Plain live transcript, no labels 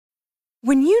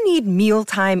When you need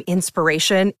mealtime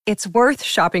inspiration, it's worth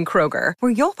shopping Kroger,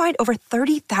 where you'll find over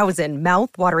 30,000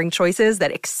 mouth-watering choices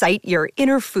that excite your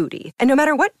inner foodie. And no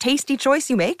matter what tasty choice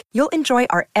you make, you'll enjoy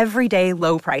our everyday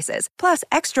low prices, plus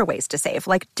extra ways to save,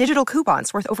 like digital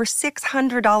coupons worth over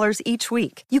 $600 each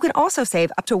week. You can also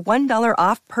save up to $1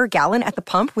 off per gallon at the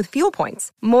pump with fuel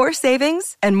points. More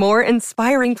savings and more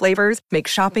inspiring flavors make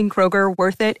shopping Kroger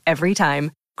worth it every time.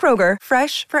 Kroger,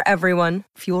 fresh for everyone.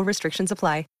 Fuel restrictions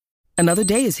apply. Another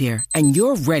day is here, and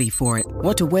you're ready for it.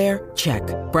 What to wear? Check.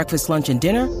 Breakfast, lunch, and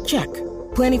dinner? Check.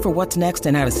 Planning for what's next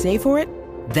and how to save for it?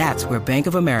 That's where Bank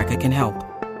of America can help.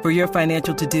 For your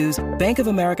financial to-dos, Bank of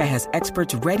America has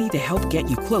experts ready to help get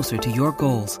you closer to your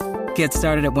goals. Get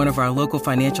started at one of our local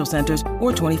financial centers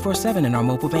or 24/7 in our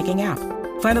mobile banking app.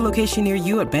 Find a location near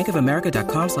you at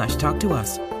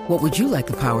bankofamerica.com/talktous. What would you like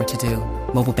the power to do?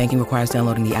 Mobile banking requires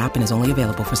downloading the app and is only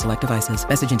available for select devices.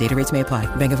 Message and data rates may apply.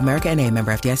 Bank of America N.A.,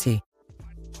 member FDIC.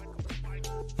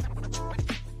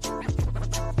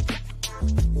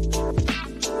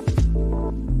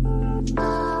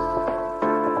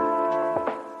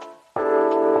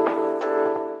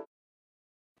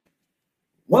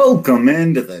 Welcome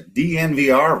into the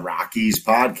DNVR Rockies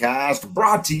podcast,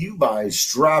 brought to you by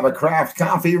Strava Craft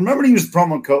Coffee. Remember to use the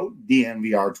promo code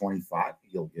DNVR25.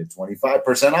 You'll get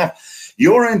 25% off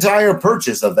your entire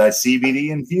purchase of that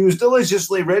CBD-infused,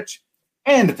 deliciously rich,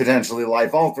 and potentially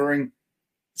life-altering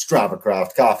Strava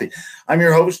Craft Coffee. I'm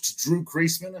your host, Drew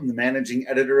Kreisman. I'm the managing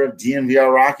editor of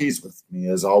DNVR Rockies. With me,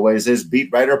 as always, is beat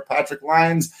writer Patrick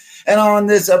Lyons. And on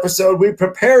this episode, we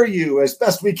prepare you as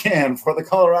best we can for the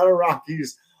Colorado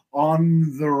Rockies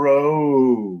on the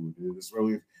road. This is where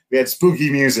we had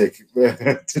spooky music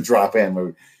to drop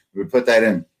in. We put that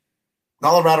in.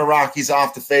 Colorado Rockies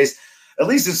off to face, at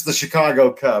least it's the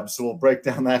Chicago Cubs, so we'll break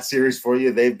down that series for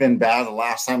you. They've been bad. The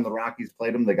last time the Rockies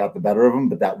played them, they got the better of them,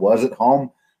 but that was at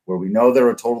home, where we know they're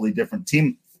a totally different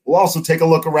team. We'll also take a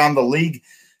look around the league,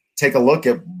 take a look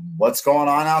at what's going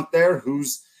on out there,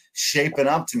 who's shaping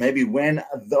up to maybe win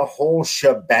the whole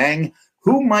shebang,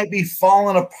 who might be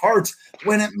falling apart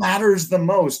when it matters the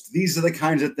most. These are the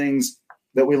kinds of things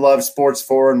that we love sports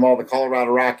for, and while the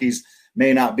Colorado Rockies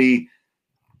may not be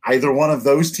either one of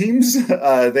those teams,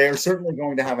 they are certainly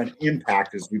going to have an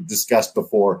impact, as we've discussed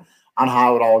before, on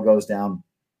how it all goes down.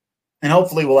 And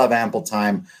hopefully we'll have ample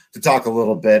time to talk a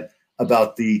little bit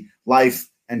about the life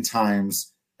and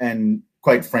times and,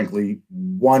 quite frankly,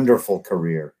 wonderful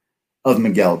career of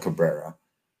Miguel Cabrera.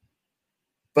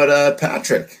 But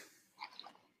Patrick,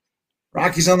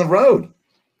 Rockies on the road.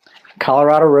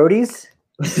 Colorado Roadies?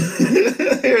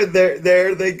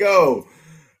 there they go.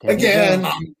 Again,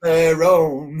 on their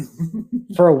own.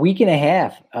 For a week and a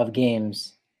half of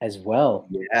games as well.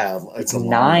 Yeah, it's a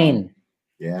 9.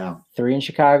 Yeah. 3 in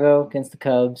Chicago against the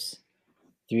Cubs,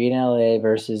 3 in LA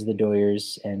versus the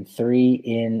Doyers, and 3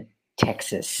 in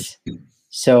Texas.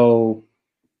 So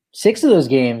 6 of those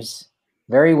games,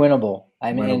 very winnable.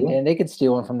 I mean, and they could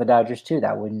steal one from the Dodgers too.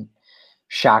 That wouldn't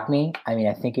shock me. I mean,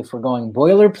 I think if we're going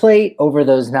boilerplate over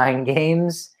those 9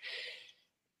 games,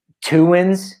 2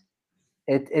 wins.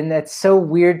 And that's so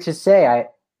weird to say.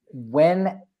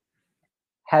 When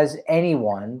has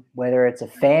anyone, whether it's a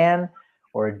fan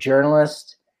or a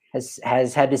journalist,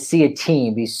 has had to see a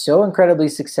team be so incredibly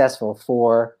successful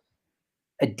for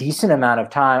a decent amount of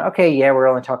time? Okay, yeah, we're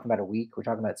only talking about a week. We're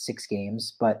talking about 6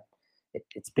 games, but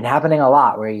it's been happening a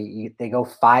lot where they go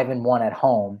 5-1 at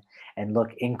home and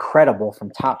look incredible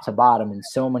from top to bottom in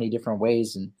so many different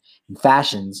ways and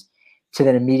fashions, to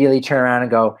then immediately turn around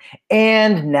and go,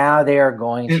 and now they are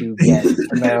going to get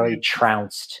summarily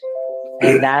trounced.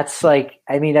 And that's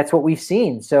that's what we've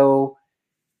seen. So,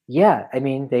 yeah, I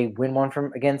mean, they win one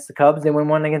against the Cubs, they win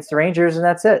one against the Rangers, and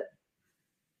that's it.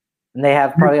 And they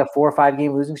have probably a 4 or 5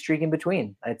 game losing streak in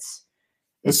between. It's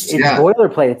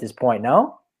boilerplate at this point,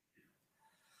 no?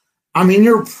 I mean,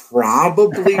 you're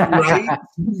probably right.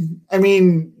 I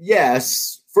mean,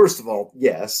 yes. First of all,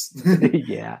 yes.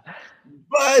 Yeah.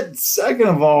 But second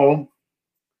of all,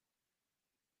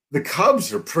 the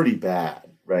Cubs are pretty bad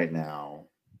right now.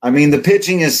 I mean, the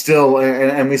pitching is still,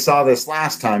 and we saw this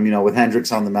last time, with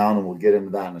Hendricks on the mound, and we'll get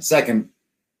into that in a second,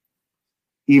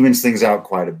 evens things out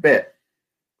quite a bit.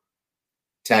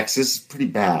 Texas is pretty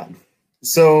bad.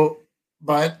 So,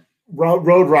 but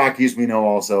Road Rockies, we know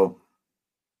also,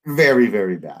 very,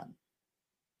 very bad.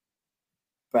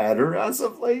 Better as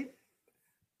of late.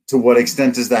 To what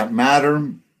extent does that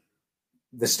matter?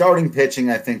 The starting pitching,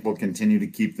 I think, will continue to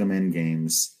keep them in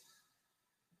games.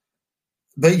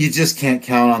 But you just can't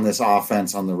count on this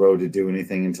offense on the road to do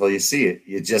anything until you see it.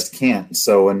 You just can't.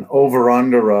 So an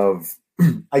over-under of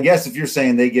I guess if you're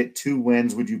saying they get 2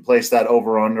 wins, would you place that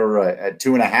over under at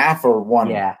 2.5 or 1?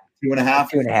 Yeah. 2.5?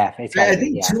 2.5. I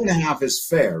think 2.5 is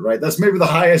fair, right? That's maybe the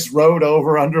highest road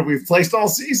over under we've placed all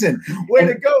season. Way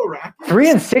to go, Rocky.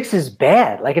 3-6 is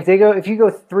bad. Like if you go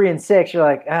 3-6, you're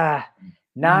like,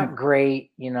 not great.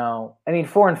 You know, I mean,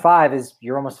 4-5 is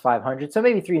you're almost 500. So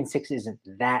maybe 3-6 isn't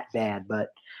that bad, but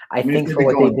I think for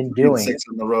what they've been doing 6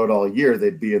 on the road all year,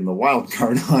 they'd be in the wild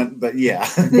card hunt. But yeah,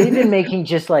 they've been making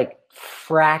just like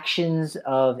fractions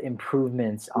of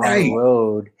improvements on the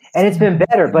road, and it's been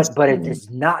better, but it is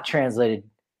not translated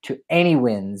to any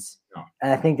wins. No.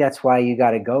 And I think that's why you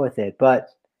got to go with it. But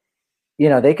you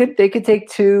know, they could take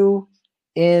 2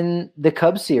 in the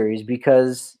Cubs series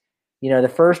because you know the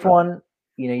first one,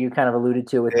 you know, you kind of alluded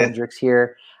to with Hendricks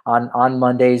here on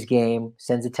Monday's game,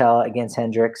 Senzatella against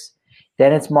Hendricks.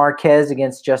 Then it's Marquez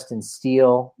against Justin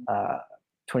Steele,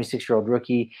 26-year-old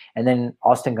rookie, and then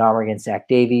Austin Gomber against Zach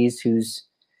Davies, who's,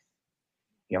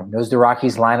 you know, knows the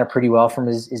Rockies lineup pretty well from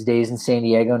his days in San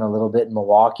Diego and a little bit in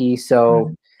Milwaukee.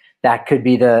 So that could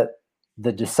be the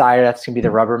decider. That's going to be the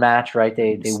rubber match, right?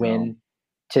 They win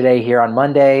today here on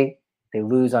Monday. They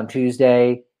lose on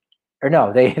Tuesday. Or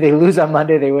no, they lose on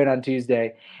Monday. They win on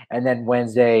Tuesday. And then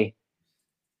Wednesday,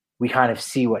 we kind of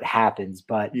see what happens.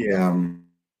 But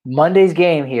Monday's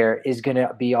game here is going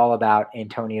to be all about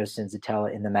Antonio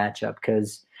Senzatella in the matchup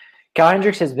because Kyle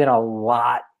Hendricks has been a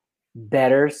lot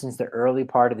better since the early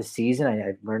part of the season.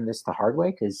 I learned this the hard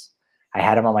way because I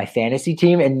had him on my fantasy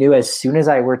team and knew as soon as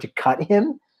I were to cut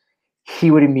him, he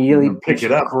would immediately pitch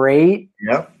it up great.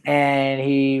 Yep. And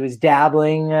he was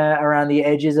dabbling around the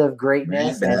edges of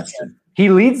greatness. He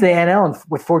leads the NL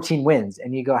with 14 wins.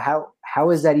 And you go, how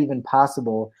is that even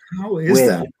possible? How is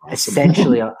that possible?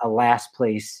 Essentially a last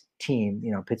place team,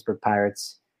 you know, Pittsburgh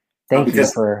Pirates. Thank you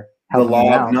for helping the law me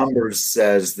out. of numbers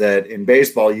says that in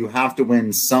baseball, you have to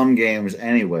win some games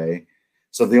anyway.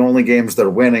 So the only games they're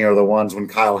winning are the ones when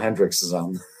Kyle Hendricks is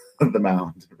on the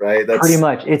mound, right? That's pretty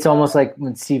much. It's almost like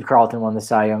when Steve Carlton won the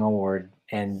Cy Young Award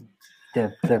and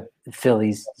the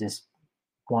Phillies just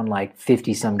won like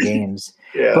 50-some games.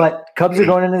 But Cubs are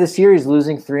going into the series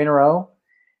losing 3 in a row.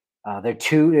 They've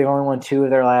only won 2 of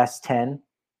their last 10.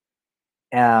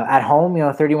 At home, you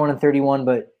know, 31-31.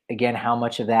 But again, how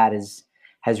much of that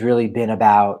has really been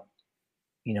about,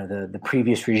 you know, the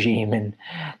previous regime and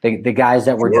the guys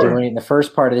that were doing it in the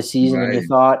first part of the season. Right. And you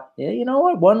thought, you know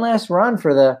what, one last run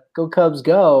for the Go Cubs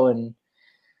Go. And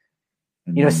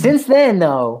you know, since then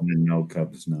though, no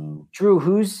Cubs no. Drew,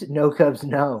 who's no Cubs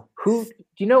no? Who do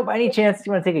you know by any chance? Do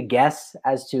you want to take a guess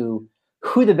as to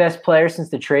who the best player since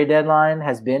the trade deadline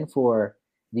has been for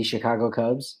the Chicago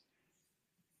Cubs?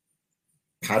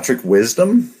 Patrick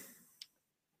Wisdom?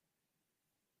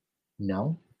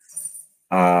 No.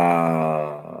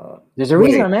 There's a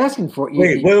reason I'm asking for you.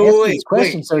 Wait, this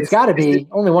question, so it's got to be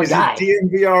only one guy.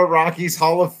 DNVR Rockies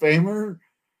Hall of Famer?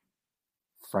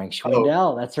 Frank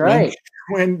Schwindel. That's right.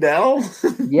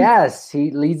 Schwindel? Yes,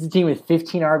 he leads the team with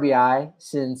 15 RBI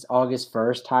since August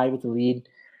 1st, tied with the lead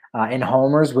in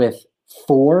homers with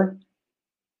 4,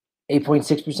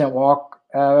 8.6% walk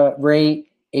rate,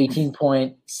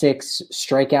 18.6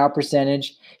 strikeout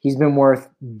percentage. He's been worth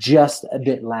just a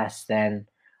bit less than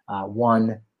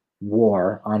 1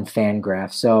 WAR on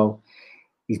Fangraph. So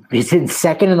he's in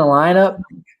second in the lineup.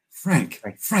 Frank.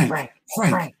 He's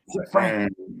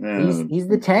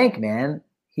the tank, man.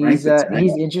 He's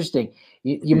interesting.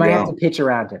 You might have to pitch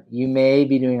around him. You may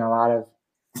be doing a lot of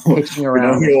pitching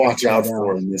around. Who to watch out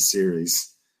for in this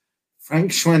series.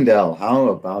 Frank Schwindel. How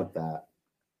about that?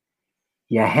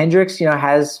 Yeah, Hendricks, you know,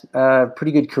 has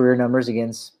pretty good career numbers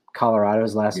against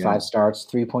Colorado's last 5 starts,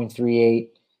 3.38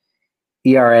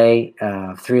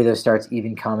 ERA. 3 of those starts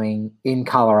even coming in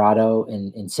Colorado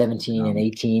in 17 and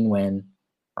 18 when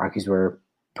Rockies were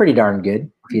pretty darn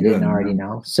good, if you didn't already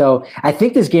know. So I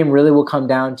think this game really will come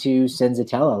down to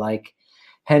Senzatella. Like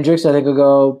Hendricks, I think will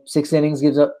go 6 innings,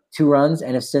 gives up 2 runs,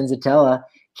 and if Senzatella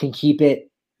can keep it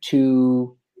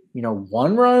to, you know,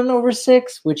 1 run over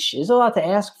 6, which is a lot to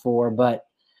ask for, but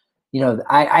you know,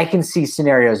 I can see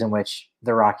scenarios in which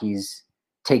the Rockies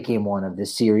take game 1 of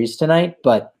this series tonight,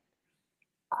 but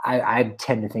I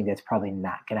tend to think that's probably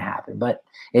not going to happen. But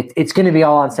it's going to be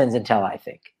all on Senzatella, I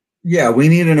think. Yeah, we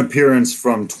need an appearance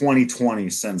from 2020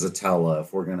 Senzatella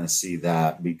if we're going to see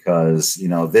that, because, you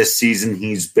know, this season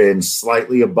he's been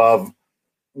slightly above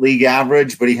league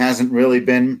average, but he hasn't really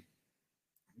been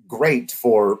great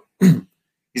for –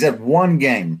 he's had 1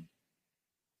 game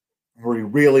where he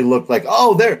really looked like,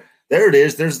 oh, there it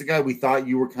is. There's the guy we thought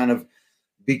you were kind of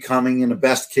becoming in a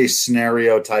best-case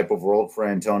scenario type of world for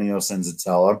Antonio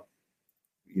Senzatella.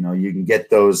 You know, you can get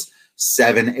those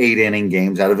 7-8 inning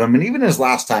games out of him. And even his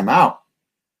last time out,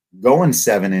 going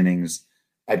 7 innings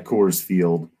at Coors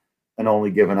Field and only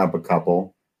giving up a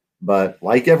couple. But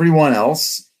like everyone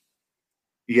else,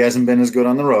 he hasn't been as good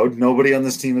on the road. Nobody on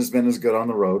this team has been as good on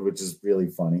the road, which is really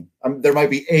funny. There might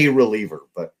be a reliever,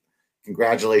 but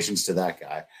congratulations to that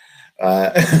guy.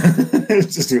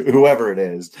 It's just whoever it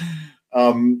is.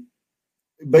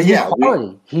 But yeah,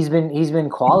 quality. He's been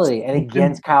quality, and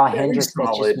against Kyle Hendricks,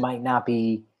 that just might not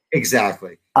be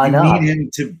exactly enough. You need him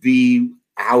to be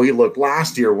how he looked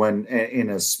last year, when in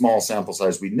a small sample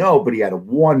size we know, but he had a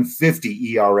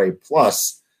 150 ERA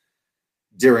plus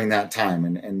during that time,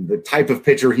 and the type of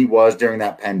pitcher he was during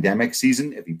that pandemic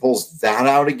season. If he pulls that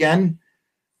out again,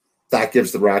 that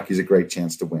gives the Rockies a great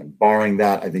chance to win. Barring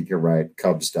that, I think you're right.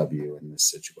 Cubs W in this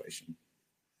situation.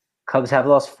 Cubs have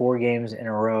lost 4 games in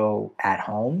a row at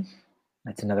home.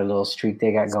 That's another little streak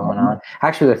they got going on.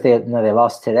 Actually, they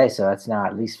lost today, so that's now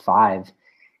at least 5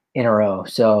 in a row.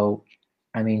 So,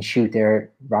 I mean, shoot,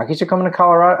 Rockies are coming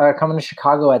to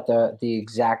Chicago at the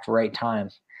exact right time,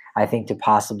 I think, to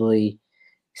possibly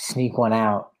sneak one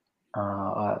out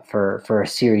for a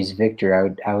series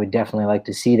victory. I would definitely like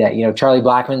to see that. You know, Charlie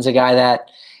Blackmon's a guy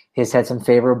that has had some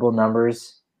favorable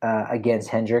numbers against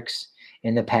Hendricks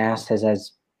in the past.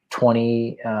 Has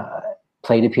 20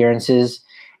 plate appearances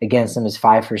against him, is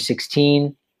 5 for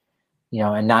 16. You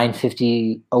know, a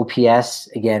 950 OPS.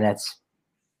 Again, that's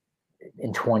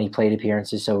in 20 plate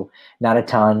appearances, so not a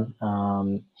ton.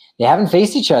 They haven't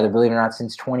faced each other, believe it or not,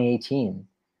 since 2018.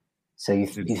 So you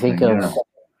think of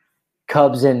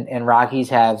Cubs and Rockies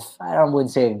have, I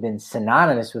wouldn't say have been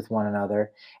synonymous with one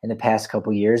another in the past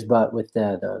couple of years, but with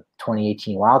the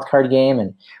 2018 wild card game,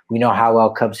 and we know how well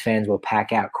Cubs fans will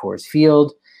pack out Coors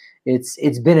Field.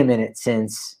 It's been a minute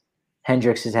since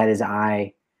Hendricks has had his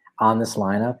eye on this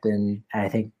lineup, and I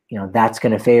think that's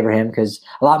going to favor him, because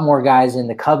a lot more guys in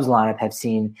the Cubs lineup have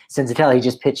seen Senzatella. He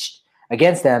just pitched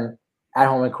against them at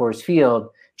home at Coors Field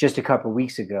just a couple of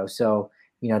weeks ago, so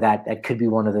that could be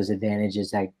one of those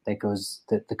advantages that goes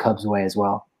the Cubs' way as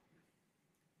well.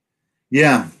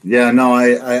 Yeah, no,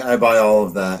 I buy all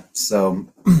of that. So,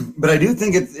 but I do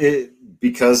think it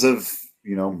because of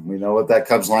we know what that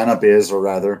Cubs lineup is, or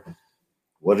rather,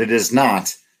 what it is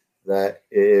not. That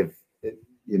if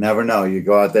you never know, you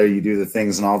go out there, you do the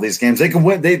things in all these games. They could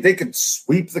win. They could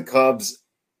sweep the Cubs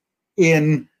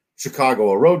in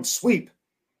Chicago, a road sweep.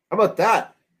 How about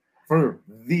that for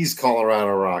these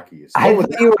Colorado Rockies? I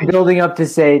thought you were building up to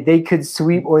say they could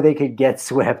sweep or they could get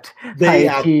swept. They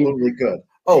absolutely could.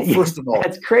 Oh, first of all,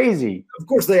 that's crazy. Of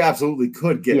course, they absolutely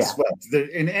could get swept.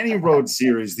 In any road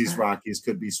series, these Rockies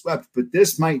could be swept. But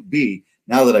this might be,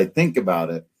 now that I think about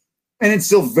it, and it's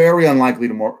still very unlikely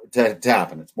to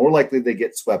happen. It's more likely they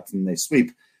get swept than they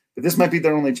sweep. But this might be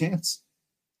their only chance.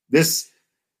 This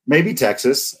may be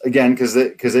Texas, again, because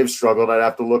they've struggled. I'd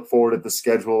have to look forward at the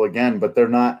schedule again. But they're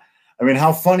not – I mean,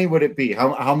 how funny would it be?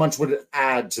 How much would it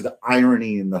add to the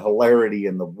irony and the hilarity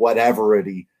and the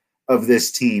whateverity of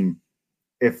this team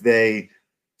if they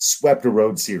swept a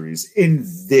road series in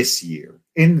this year,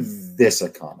 in this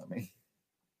economy?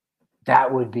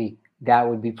 That would be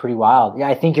pretty wild. Yeah,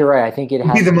 I think you're right. I think it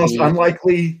would be the most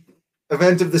unlikely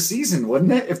event of the season,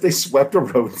 wouldn't it? If they swept a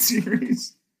road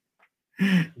series.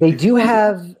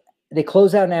 They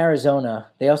close out in Arizona.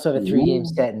 They also have a 3-game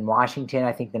set in Washington.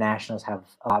 I think the Nationals have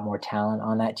a lot more talent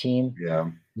on that team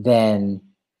than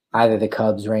either the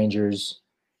Cubs, Rangers,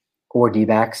 or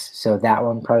D-backs. So that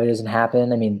one probably doesn't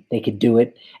happen. I mean, they could do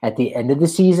it at the end of the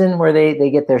season where they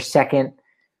get their second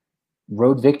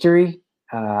road victory,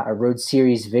 a road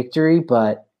series victory.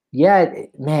 But yeah,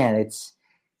 man, it's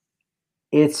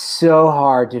so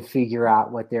hard to figure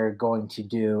out what they're going to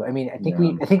do. I mean, I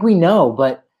think we know,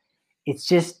 but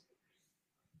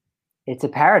it's a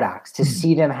paradox to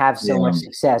see them have so much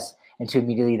success and to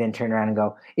immediately then turn around and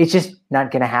go, it's just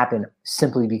not going to happen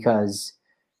simply because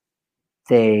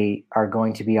they are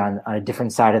going to be on a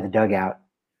different side of the dugout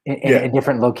in a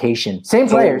different location. Same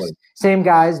players, same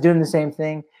guys doing the same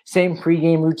thing, same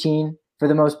pregame routine for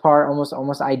the most part,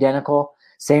 almost identical,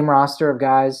 same roster of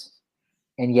guys.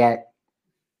 And yet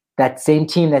that same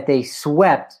team that they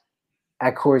swept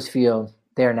at Coors Field,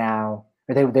 they're now,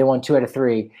 or they won 2 out of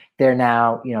 3. They're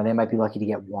now, they might be lucky to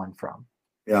get 1 from.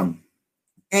 Yeah.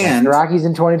 And the Rockies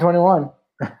in 2021.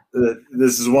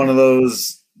 This is one of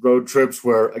those road trips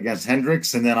where against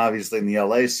Hendricks, and then obviously in the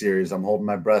LA series, I'm holding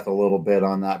my breath a little bit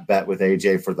on that bet with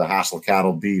AJ for the Hassel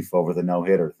Cattle beef over the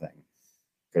no-hitter thing.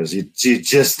 Because you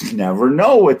just never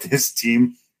know with this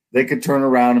team. They could turn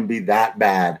around and be that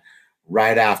bad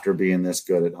right after being this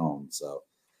good at home. So,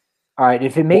 all right,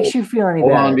 if it makes you feel any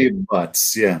better. Hold on to your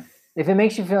butts, yeah. If it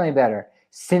makes you feel any better,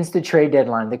 since the trade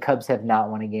deadline, the Cubs have not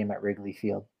won a game at Wrigley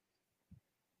Field.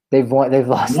 They've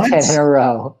lost 10 in a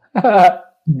row.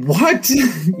 What?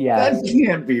 Yeah. That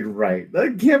can't be right.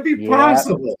 That can't be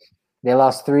possible. They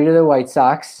lost 3 to the White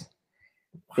Sox.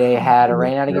 They had a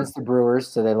rainout against the Brewers,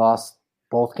 so they lost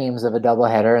both games of a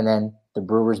doubleheader, and then the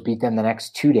Brewers beat them the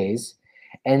next 2 days.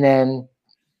 And then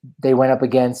they went up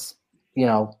against,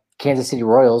 Kansas City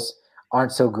Royals,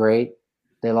 aren't so great.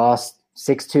 They lost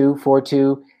 6-2,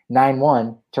 4-2,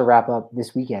 9-1 to wrap up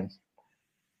this weekend.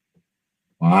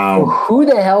 Wow. So who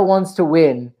the hell wants to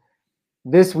win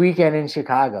this weekend in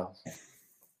Chicago?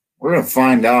 We're going to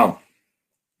find out.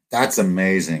 That's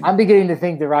amazing. I'm beginning to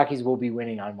think the Rockies will be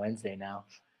winning on Wednesday now.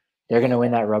 They're going to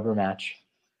win that rubber match.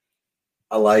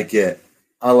 I like it.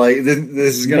 This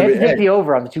is going to be hit the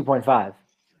over on the 2.5.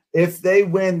 If they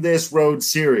win this road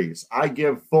series, I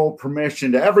give full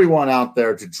permission to everyone out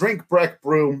there to drink Breck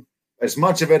Brew, as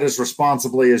much of it as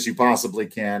responsibly as you possibly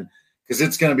can, because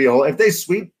it's going to be a whole – if they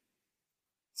sweep,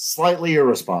 slightly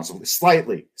irresponsibly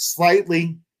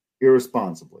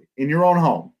irresponsibly in your own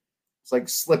home. It's like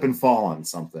slip and fall on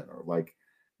something, or like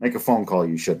make a phone call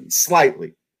you shouldn't.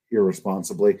 Slightly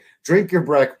irresponsibly. Drink your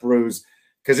Breck Brews,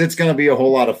 because it's going to be a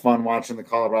whole lot of fun watching the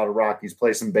Colorado Rockies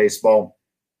play some baseball,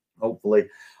 hopefully,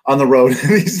 on the road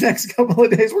these next couple of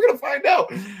days. We're going to find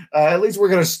out. At least we're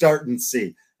going to start and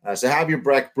see. So have your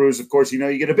Breck Brews. Of course,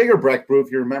 you get a bigger Breck Brew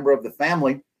if you're a member of the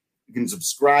family. You can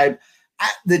subscribe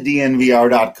at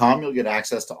thednvr.com. You'll get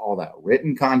access to all that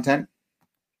written content,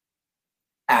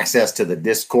 access to the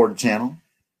Discord channel,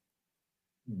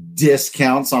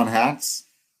 discounts on hats,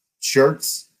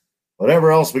 shirts,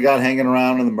 whatever else we got hanging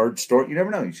around in the merch store. You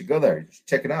never know. You should go there. You should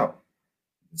check it out.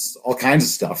 It's all kinds of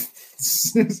stuff.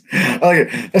 Okay,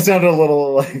 that sounded a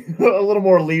little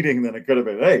more leading than it could have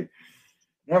been. Hey,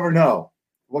 never know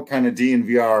what kind of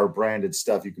DNVR branded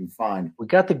stuff you can find. We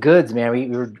got the goods,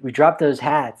 man. We dropped those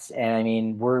hats, and I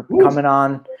mean we're coming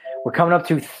up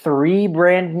to 3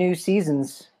 brand new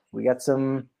seasons. We got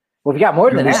some. Well, we got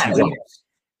more than that.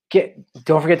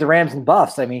 Don't forget the Rams and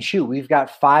Buffs. I mean, shoot, we've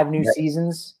got 5 new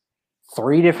seasons,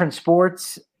 3 different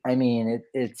sports. I mean,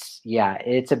 it's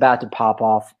about to pop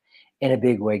off in a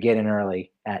big way. Get in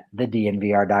early at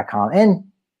thednvr.com and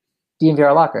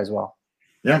DNVR Locker as well.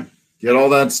 Yeah, get all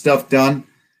that stuff done.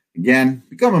 Again,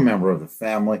 become a member of the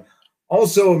family.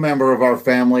 Also a member of our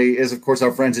family is, of course,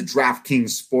 our friends at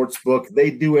DraftKings Sportsbook. They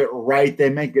do it right.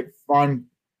 They make it fun.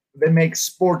 They make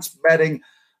sports betting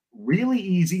really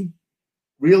easy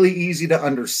to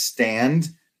understand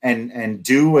and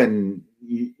do, and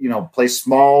play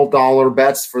small dollar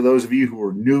bets for those of you who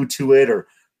are new to it or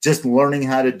just learning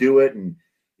how to do it, and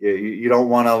you don't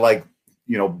want to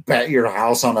bet your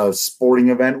house on a sporting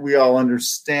event. We all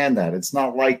understand that. It's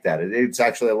not like that. It's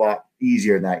actually a lot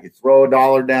easier than that. You throw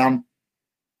 $1 down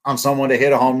on someone to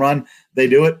hit a home run, they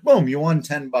do it, boom, you won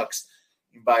 $10.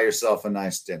 You buy yourself a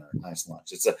nice dinner, a nice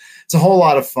lunch. It's a whole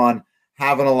lot of fun.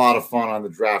 Having a lot of fun on the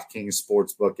DraftKings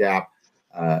Sportsbook app.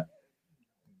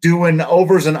 Doing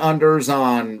overs and unders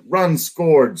on runs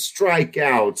scored,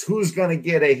 strikeouts, who's going to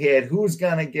get a hit, who's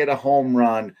going to get a home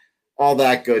run, all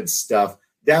that good stuff.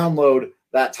 Download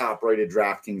that top-rated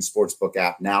DraftKings Sportsbook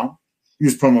app now.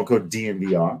 Use promo code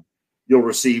DNVR. You'll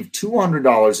receive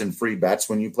 $200 in free bets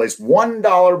when you place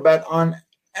 $1 bet on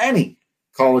any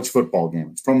college football game.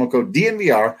 It's promo code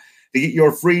DNVR to get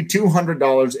your free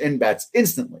 $200 in bets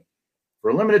instantly for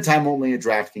a limited time only at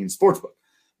DraftKings Sportsbook.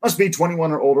 Must be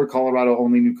 21 or older, Colorado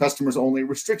only, new customers only.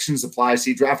 Restrictions apply.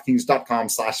 See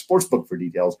DraftKings.com/sportsbook for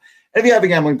details. And if you have a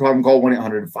gambling problem, call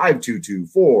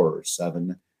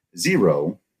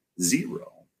 1-800-522-4700.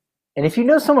 And if you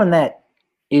know someone that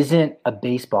isn't a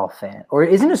baseball fan or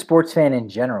isn't a sports fan in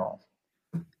general,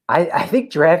 I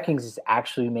think DraftKings is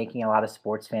actually making a lot of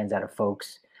sports fans out of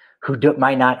folks who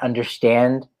might not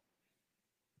understand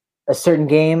a certain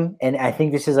game, and I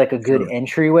think this is like a good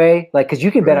entryway, because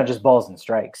you can bet on just balls and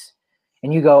strikes,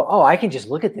 and you go, oh, I can just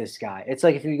look at this guy. It's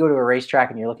like if you go to a racetrack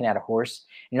and you're looking at a horse,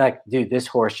 and you're like, dude, this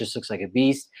horse just looks like a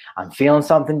beast. I'm feeling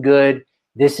something good.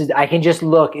 I can just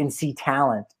look and see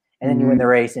talent, and then you win the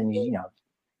race, and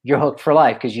you're hooked for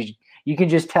life because you can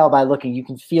just tell by looking. You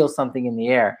can feel something in the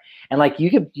air, and you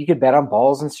could bet on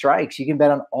balls and strikes. You can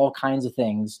bet on all kinds of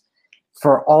things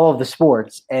for all of the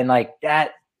sports, and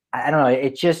that. I don't know.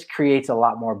 It just creates a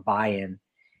lot more buy-in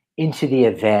into the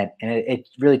event, and it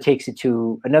really takes it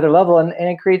to another level, and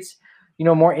it creates,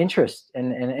 more interest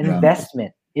and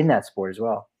investment in that sport as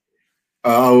well.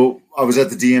 I was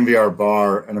at the DNVR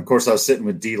bar, and of course I was sitting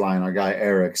with D-Line, our guy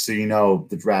Eric. So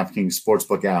the DraftKings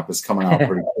Sportsbook app is coming out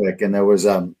pretty quick, and there was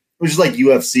it was just like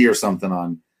UFC or something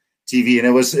on TV, and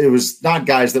it was not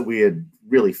guys that we had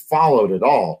really followed at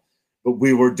all. but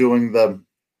we were doing the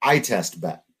eye test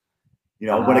bet. You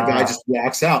know, when a guy just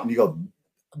walks out and you go,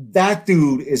 that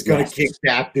dude is going to kick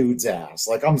that dude's ass.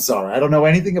 Like, I'm sorry. I don't know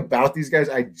anything about these guys.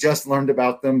 I just learned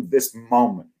about them this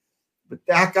moment. But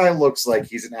that guy looks like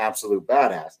he's an absolute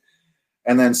badass.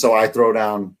 And then so I throw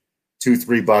down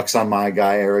 $2-3 on my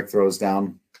guy. Eric throws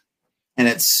down. And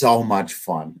it's so much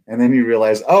fun. And then you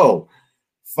realize, oh,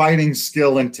 fighting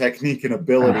skill and technique and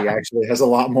ability actually has a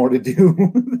lot more to do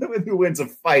with who wins a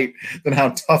fight than how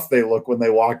tough they look when they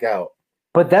walk out.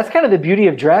 But that's kind of the beauty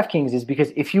of DraftKings, is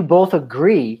because if you both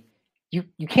agree, you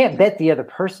can't bet the other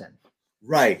person.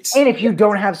 Right. And if you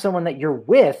don't have someone that you're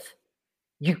with,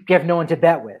 you have no one to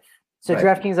bet with. So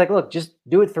DraftKings is like, look, just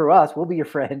do it through us. We'll be your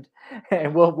friend,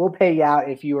 and we'll pay you out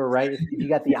if you were right, if you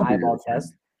got the eyeball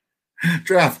test. DraftKings.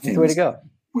 That's the way to go.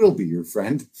 We'll be your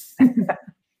friend.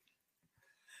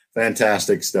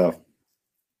 Fantastic stuff.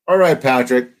 All right,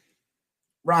 Patrick.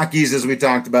 Rockies, as we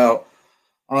talked about,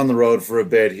 on the road for a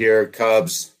bit here.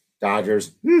 Cubs,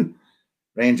 Dodgers,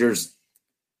 Rangers.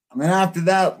 And then after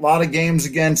that, a lot of games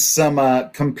against some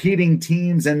competing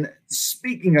teams. And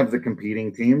speaking of the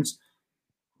competing teams,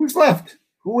 who's left?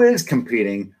 Who is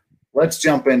competing? Let's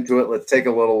jump into it. Let's take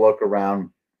a little look around,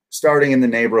 starting in the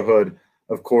neighborhood,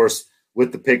 of course,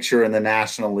 with the picture in the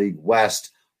National League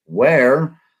West,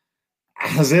 where,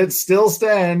 as it still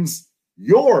stands,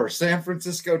 your San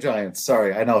Francisco Giants.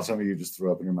 Sorry, I know some of you just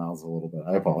threw up in your mouths a little bit.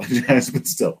 I apologize, but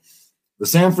still. The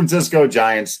San Francisco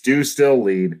Giants do still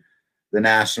lead the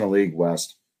National League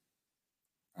West.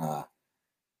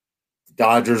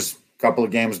 Dodgers, a couple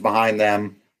of games behind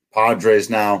them. Padres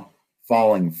now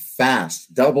falling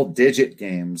fast, double-digit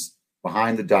games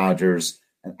behind the Dodgers,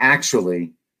 and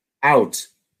actually out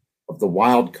of the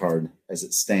wild card as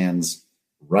it stands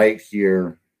right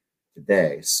here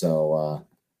today. So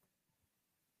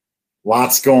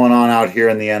lots going on out here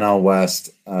in the NL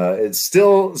West. It's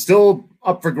still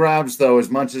up for grabs, though, as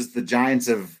much as the Giants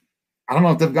have, I don't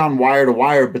know if they've gone wire to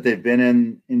wire, but they've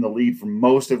been in the lead for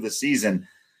most of the season.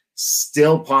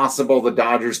 Still possible the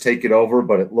Dodgers take it over,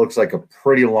 but it looks like a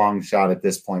pretty long shot at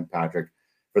this point, Patrick,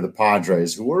 for the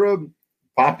Padres, who were a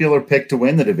popular pick to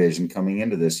win the division coming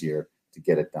into this year to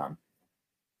get it done.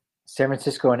 San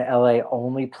Francisco and LA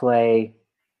only play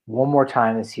one more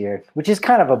time this year, which is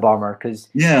kind of a bummer because,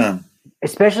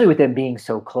 especially with them being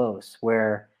so close,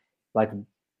 where like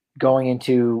going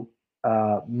into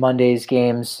Monday's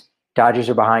games, Dodgers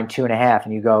are behind 2.5,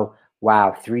 and you go,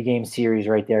 wow, 3-game series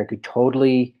right there could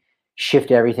totally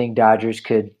shift everything. Dodgers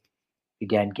could,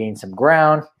 again, gain some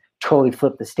ground, totally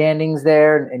flip the standings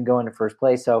there and go into first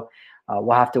place. So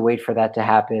we'll have to wait for that to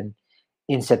happen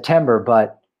in September.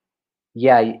 But,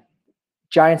 yeah,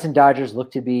 Giants and Dodgers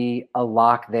look to be a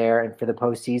lock there and for the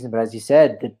postseason. But as you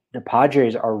said, the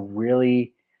Padres are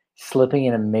really slipping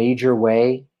in a major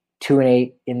way,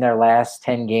 2-8 in their last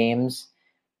 10 games,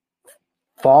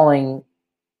 falling.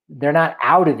 They're not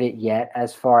out of it yet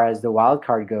as far as the wild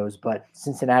card goes, but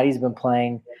Cincinnati's been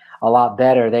playing a lot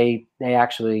better. They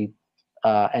actually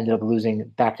ended up losing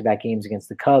back-to-back games against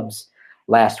the Cubs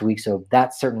last week, so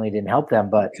that certainly didn't help them.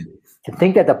 But to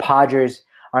think that the Padres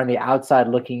are on the outside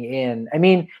looking in, I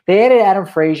mean, they added Adam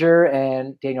Frazier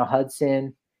and Daniel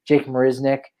Hudson, Jake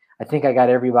Marisnick. I think I got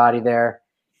everybody there.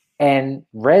 And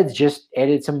Reds just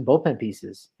added some bullpen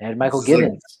pieces. They had Michael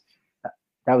Gibbons.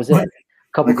 That was it.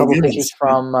 Couple pitchers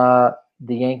from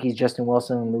the Yankees, Justin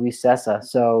Wilson and Luis Sessa.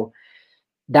 So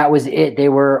that was it. They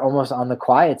were almost on the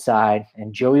quiet side.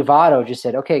 And Joey Votto just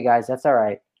said, okay, guys, that's all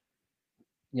right.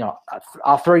 You know,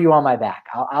 I'll throw you on my back.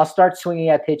 I'll start swinging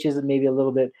at pitches and maybe a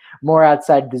little bit more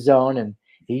outside the zone. And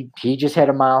he just hit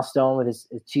a milestone with his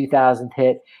 2000th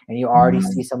hit. And you already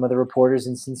see some of the reporters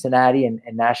in Cincinnati and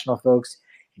national folks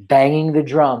banging the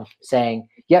drum saying,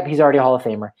 yep, he's already a Hall of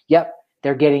Famer. Yep,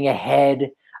 they're getting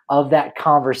ahead of that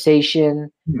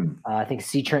conversation. I think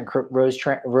C. Trent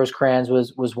Rosecrans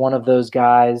was one of those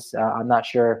guys. I'm not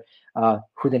sure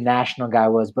who the national guy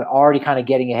was, but already kind of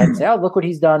getting ahead and say, oh, look what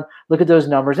he's done. Look at those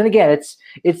numbers. And again,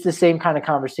 it's the same kind of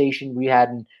conversation we had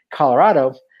in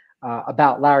Colorado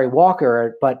about Larry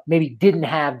Walker, but maybe didn't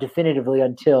have definitively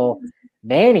until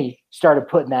Manny started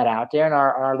putting that out there, and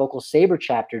our local Sabre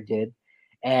chapter did.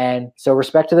 And so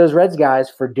respect to those Reds guys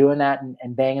for doing that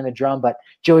and banging the drum. But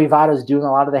Joey Votto's doing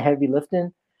a lot of the heavy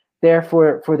lifting there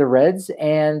for the Reds.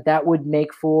 And that would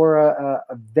make for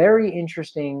a very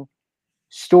interesting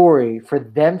story for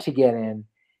them to get in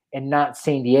and not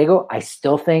San Diego. I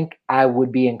still think I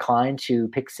would be inclined to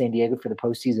pick San Diego for the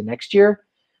postseason next year.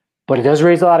 But it does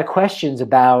raise a lot of questions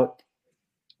about,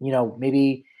 you know,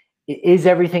 maybe is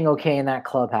everything okay in that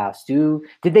clubhouse? Did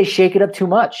they shake it up too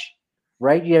much?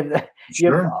 right? You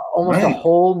have almost a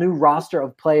whole new roster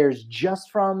of players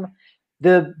just from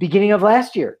the beginning of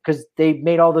last year because they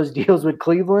made all those deals with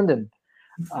Cleveland and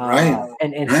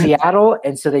Seattle,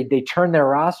 and so they turned their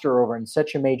roster over in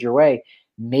such a major way.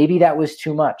 Maybe that was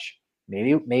too much.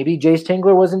 Maybe Jace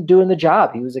Tingler wasn't doing the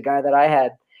job. He was a guy that I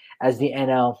had as the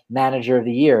NL Manager of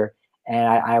the Year, and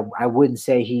I wouldn't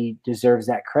say he deserves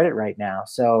that credit right now.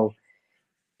 So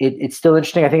it's still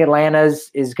interesting. I think Atlanta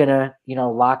is going to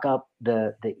lock up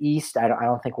the East. I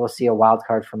don't think we'll see a wild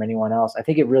card from anyone else. I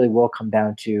think it really will come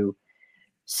down to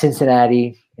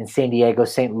Cincinnati and San Diego.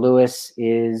 St. Louis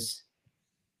is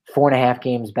 4.5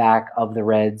 games back of the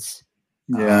Reds.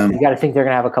 Yeah, you got to think they're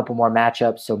going to have a couple more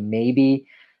matchups, so maybe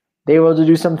they were able to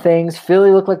do some things.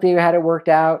 Philly looked like they had it worked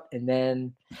out, and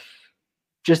then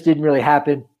just didn't really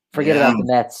happen. Forget about the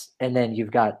Mets, and then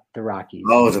you've got the Rockies.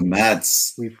 Oh, the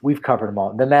Mets. We've covered them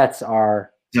all. The Mets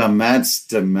are the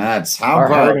Mets. How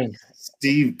about hurting.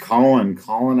 Steve Cohen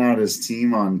calling out his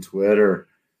team on Twitter?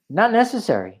 Not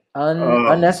necessary.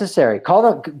 Unnecessary.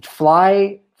 Call them.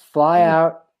 Fly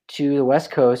out to the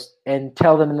West Coast and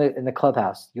tell them in the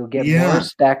clubhouse. You'll get more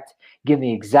respect. Give them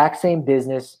the exact same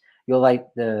business. You'll light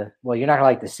you're not gonna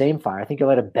light the same fire. I think you'll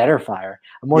light a better fire,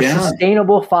 a more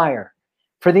sustainable fire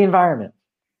for the environment.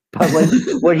 But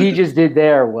what he just did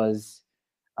there was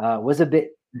a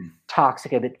bit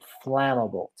toxic, a bit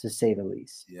flammable, to say the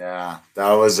least. Yeah,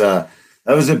 that was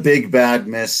a big bad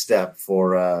misstep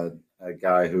for a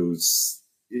guy who's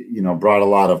brought a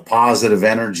lot of positive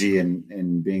energy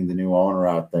in being the new owner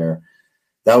out there.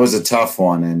 That was a tough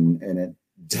one, and it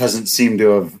doesn't seem to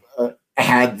have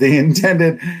had the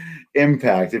intended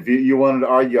impact. If you wanted to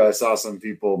argue, I saw some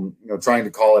people trying to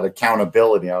call it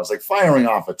accountability. I was like, firing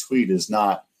off a tweet is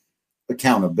not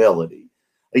accountability.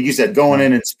 Like you said, going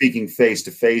in and speaking face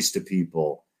to face to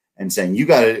people and saying we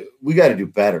got to do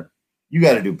better. You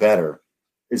got to do better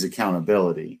is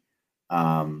accountability.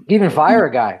 Even fire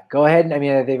a guy. Go ahead.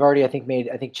 They've already, I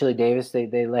think Chili Davis,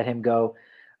 they let him go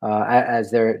as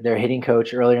their hitting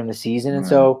coach earlier in the season. And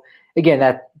so again,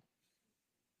 that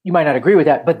you might not agree with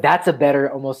that, but that's a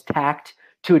better almost tact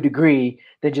to a degree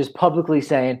than just publicly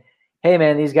saying, hey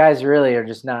man, these guys really are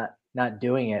just not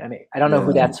doing it. I don't know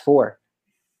who that's for.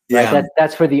 Right? Yeah.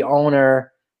 That's for the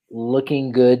owner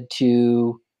looking good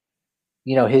to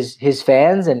his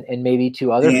fans and maybe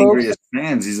to other folks.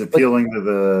 Fans, he's appealing to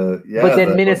the But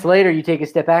then minutes later, you take a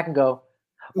step back and go,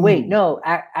 "Wait, no,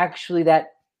 actually, that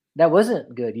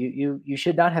wasn't good. You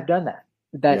should not have done that.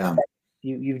 That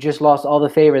you've just lost all the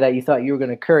favor that you thought you were going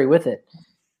to curry with it."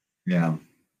 Yeah,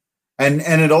 and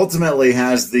it ultimately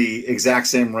has the exact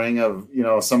same ring of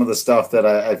some of the stuff that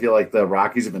I feel like the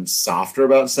Rockies have been softer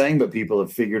about saying, but people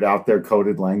have figured out their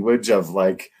coded language of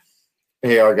like,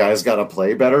 hey, our guys got to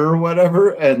play better or whatever.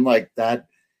 And like that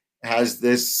has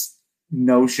this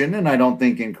notion, and I don't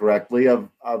think incorrectly, of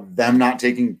them not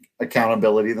taking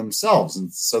accountability themselves.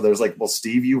 And so there's like, well,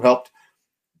 Steve, you helped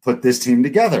put this team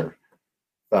together,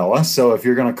 fella. So if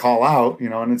you're going to call out,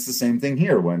 and it's the same thing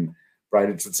here when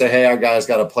Bridich would say, hey, our guys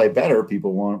got to play better.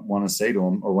 People want to say to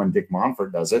him, or when Dick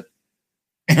Monfort does it,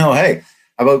 hey,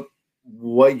 how about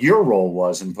what your role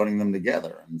was in putting them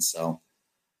together? And so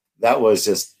that was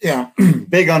just,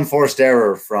 big unforced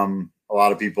error from a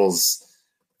lot of people's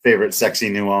favorite sexy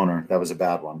new owner. That was a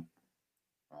bad one.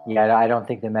 Yeah, I don't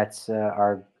think the Mets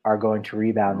are going to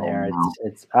rebound there.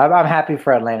 No. I'm happy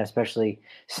for Atlanta, especially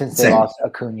since they lost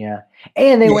Acuna,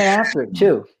 and they went after it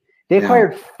too. They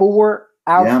acquired 4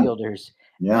 outfielders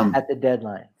at the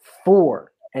deadline,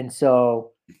 4, and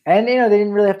so they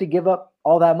didn't really have to give up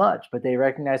all that much, but they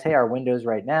recognized, hey, our window's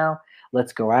right now.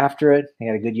 Let's go after it. They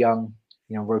got a good young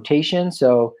rotation.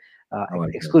 So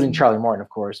excluding Charlie Morton, of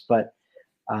course, but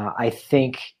I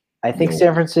think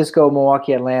San Francisco,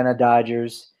 Milwaukee, Atlanta,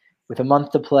 Dodgers, with a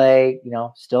month to play,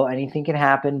 still anything can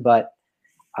happen, but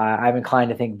I'm inclined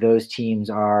to think those teams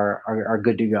are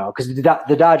good to go because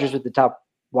the Dodgers with the top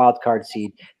wild card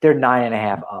seed, they're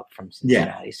 9.5 up from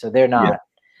Cincinnati, so they're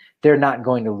not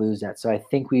going to lose that. So I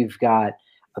think we've got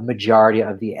a majority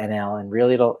of the NL, and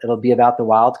really it'll be about the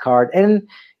wild card. And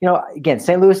again,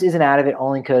 St. Louis isn't out of it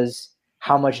only because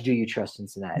how much do you trust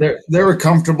Cincinnati? They're a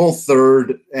comfortable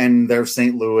third, and they're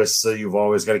St. Louis, so you've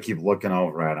always got to keep looking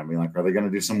over at them. Like, are they going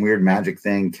to do some weird magic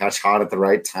thing, catch hot at the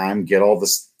right time, get all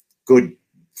this good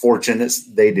fortune that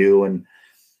they do? And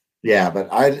but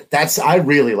I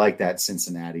really like that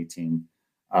Cincinnati team.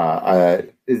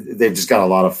 They've just got a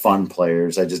lot of fun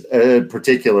players. I just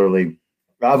particularly.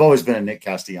 I've always been a Nick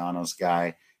Castellanos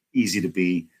guy, easy to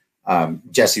be.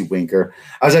 Jesse Winker.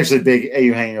 I was actually a big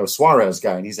Eugenio Suarez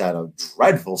guy, and he's had a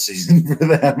dreadful season for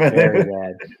them. Very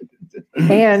bad.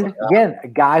 And again, a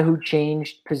guy who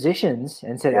changed positions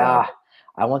and said, Yeah.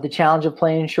 I want the challenge of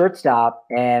playing shortstop.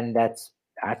 And that's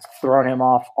thrown him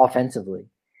off offensively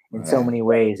in so many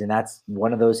ways. And that's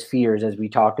one of those fears, as we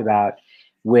talked about,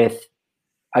 with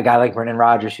a guy like Brendan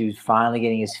Rodgers, who's finally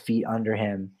getting his feet under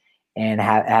him and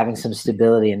having some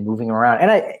stability and moving around.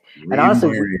 And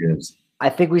honestly, I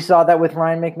think we saw that with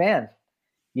Ryan McMahon,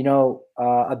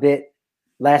 a bit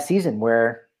last season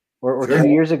or 2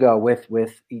 years ago with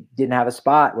he didn't have a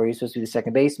spot where he was supposed to be the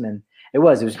second baseman. It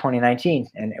was 2019,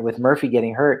 and with Murphy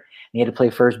getting hurt, and he had to play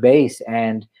first base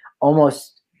and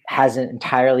almost hasn't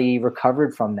entirely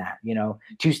recovered from that.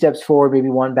 2 steps forward, maybe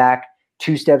 1 back,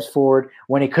 2 steps forward,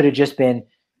 when it could have just been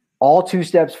all 2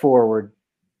 steps forward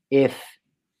if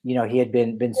he had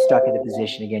been stuck in the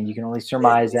position. Again, you can only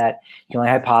surmise that, you can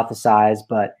only hypothesize,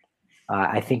 but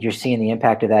I think you're seeing the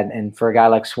impact of that. And for a guy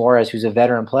like Suarez, who's a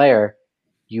veteran player,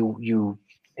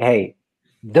 hey,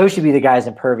 those should be the guys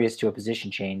impervious to a position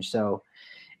change. So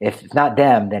if not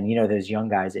them, then those young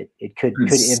guys, it could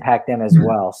impact them as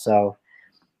well. So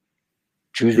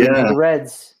choose the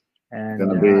Reds,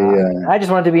 and I just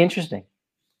want it to be interesting.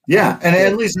 Yeah, and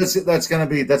at least that's going to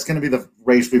be the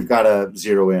race we've got to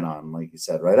zero in on, like you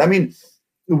said, right? I mean,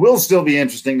 it will still be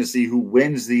interesting to see who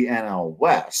wins the NL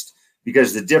West,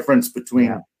 because the difference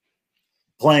between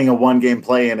playing a 1-game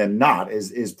play-in and not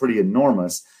is pretty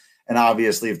enormous. And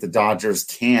obviously, if the Dodgers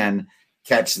can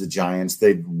catch the Giants,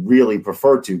 they'd really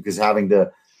prefer to, because having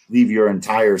to leave your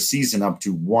entire season up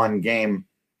to 1 game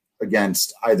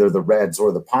against either the Reds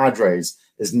or the Padres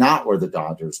is not where the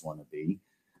Dodgers want to be.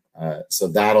 So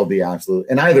that'll be absolute.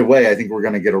 And either way, I think we're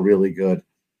going to get a really good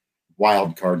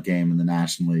wild card game in the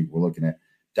National League. We're looking at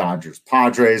Dodgers,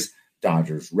 Padres,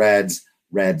 Dodgers, Reds,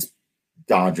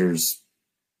 Dodgers,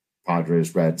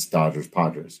 Padres, Reds, Dodgers,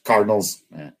 Padres, Cardinals.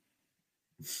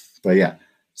 But yeah,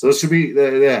 so this should be,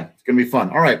 it's going to be fun.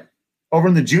 All right. Over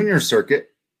in the junior circuit.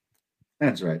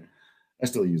 That's right. I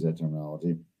still use that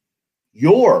terminology.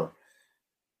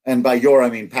 And by I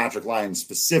mean Patrick Lyons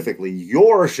specifically,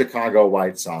 your Chicago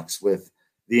White Sox, with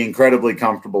the incredibly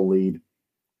comfortable lead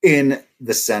in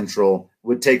the Central,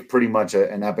 would take pretty much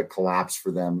an epic collapse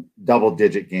for them.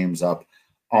 Double-digit games up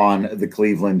on the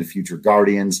Cleveland Future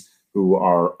Guardians, who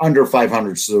are under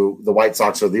 500. So the White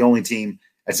Sox are the only team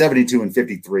at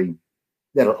 72-53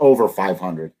 that are over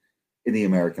 500 in the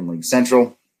American League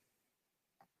Central.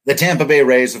 The Tampa Bay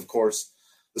Rays, of course,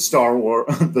 the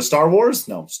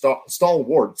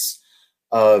stalwarts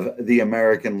of the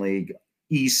American League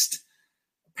East,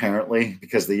 apparently,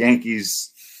 because the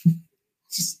Yankees,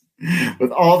 just,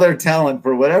 with all their talent,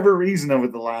 for whatever reason over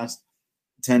the last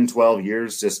 10, 12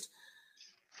 years, just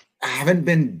haven't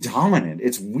been dominant.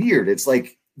 It's weird. It's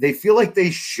like they feel like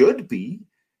they should be,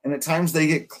 and at times they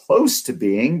get close to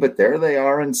being, but there they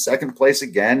are in second place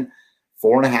again,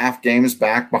 4.5 games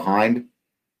back behind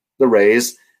the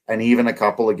Rays, and even a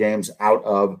couple of games out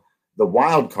of the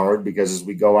wild card, because as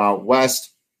we go out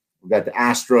west, we've got the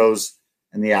Astros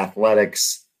and the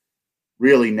Athletics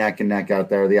really neck and neck out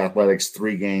there. The Athletics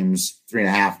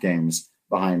 3.5 games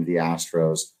behind the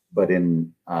Astros, but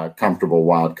in a comfortable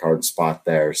wild card spot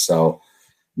there. So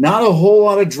not a whole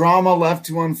lot of drama left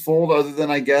to unfold, other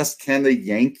than, I guess, can the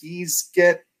Yankees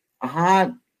get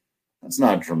hot? That's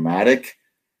not dramatic.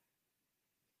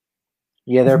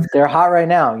 Yeah, they're hot right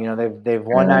now. They've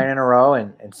won 9 in a row,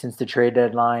 and since the trade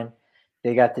deadline,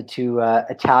 they got the 2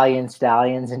 Italian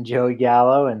stallions and Joey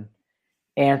Gallo and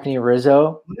Anthony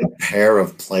Rizzo. What a pair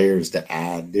of players to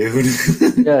add, dude.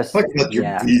 Just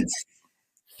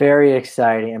very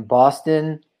exciting. And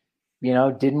Boston,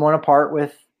 didn't want to part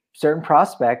with certain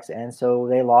prospects, and so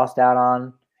they lost out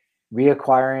on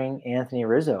reacquiring Anthony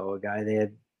Rizzo, a guy they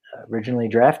had originally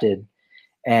drafted,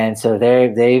 and so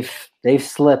they've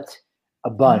slipped a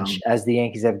bunch as the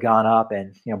Yankees have gone up.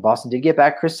 And Boston did get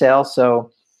back Chris Sale, so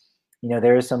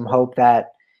there is some hope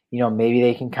that maybe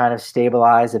they can kind of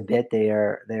stabilize a bit. They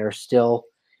are still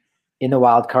in the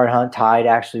wild card hunt, tied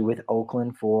actually with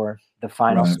Oakland for the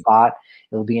final spot.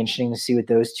 It'll be interesting to see what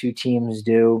those 2 teams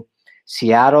do.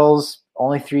 Seattle's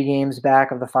only 3 games back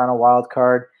of the final wild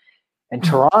card, and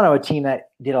Toronto, a team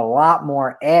that did a lot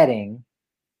more adding,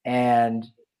 and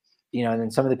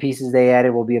then some of the pieces they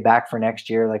added will be back for next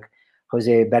year, like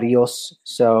Jose Berrios.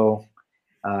 So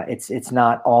it's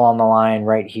not all on the line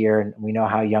right here, and we know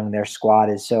how young their squad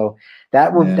is. So I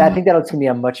think that's going to be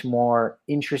a much more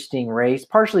interesting race,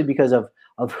 partially because of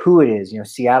who it is.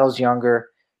 Seattle's younger,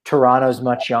 Toronto's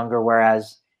much younger,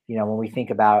 whereas when we think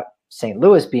about St.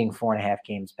 Louis being 4.5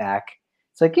 games back,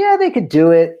 it's like, yeah, they could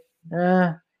do it.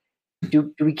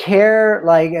 Do we care?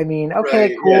 Cool.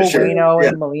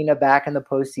 And Molina back in the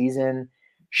postseason.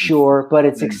 Sure, but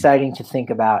it's exciting to think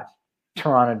about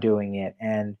Toronto doing it,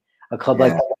 and a club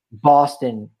like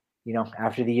Boston,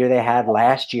 after the year they had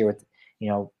last year with,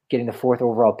 getting the 4th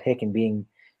overall pick and being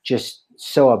just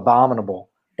so abominable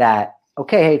that,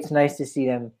 okay, hey, it's nice to see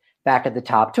them back at the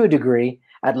top to a degree,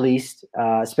 at least,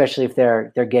 especially if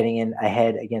they're getting in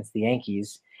ahead against the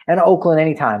Yankees. And Oakland,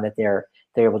 anytime that they're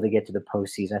able to get to the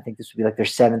postseason. I think this would be like their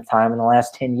 7th time in the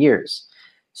last 10 years.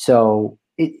 So,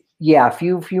 a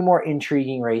few more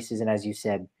intriguing races. And as you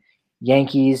said,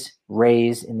 Yankees,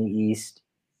 Rays in the East,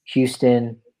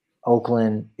 Houston,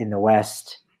 Oakland in the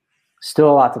West.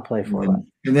 Still a lot to play for.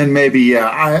 And then maybe,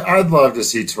 I'd love to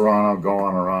see Toronto go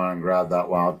on a run and grab that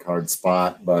wild card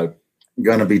spot, but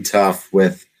going to be tough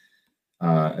with,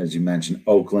 as you mentioned,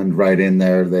 Oakland right in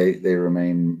there. They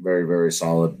remain very, very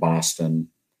solid. Boston.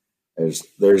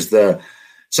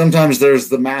 Sometimes there's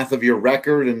the math of your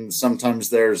record, and sometimes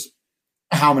there's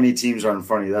how many teams are in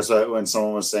front of you. That's why when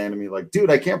someone was saying to me, like, dude,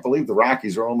 I can't believe the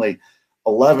Rockies are only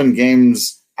 11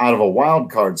 games out of a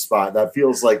wild card spot. That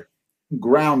feels like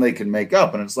ground they can make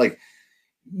up. And it's like,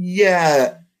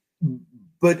 yeah,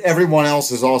 but everyone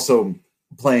else is also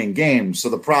playing games. So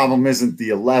the problem isn't the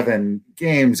 11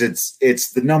 games. It's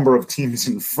the number of teams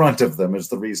in front of them is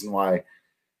the reason why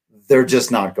they're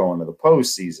just not going to the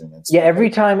postseason. Every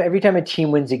time a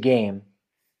team wins a game,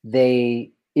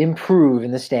 they improve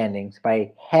in the standings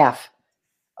by half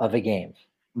of a game.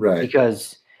 Right.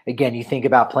 Because, again, you think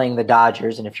about playing the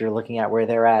Dodgers, and if you're looking at where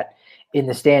they're at in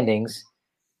the standings,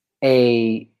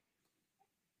 a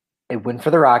win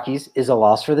for the Rockies is a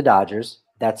loss for the Dodgers.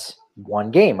 That's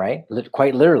one game, right?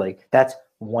 Quite literally, that's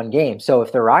one game. So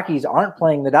if the Rockies aren't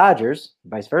playing the Dodgers,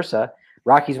 vice versa,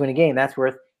 Rockies win a game, that's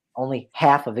worth only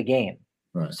half of the game.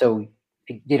 Right. So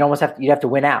you'd have to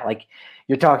win out. Like,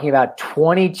 you're talking about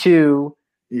 22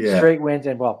 straight wins,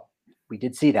 and we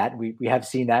did see that. We have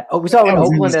seen that. Oh, we saw it in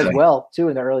Oakland as well too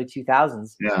in the early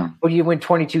 2000s. Yeah. But you win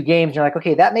 22 games, and you're like,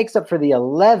 okay, that makes up for the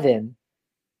 11.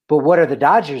 But what are the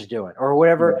Dodgers doing, or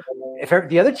whatever? If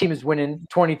the other team is winning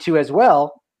 22 as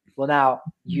well, well, now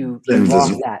you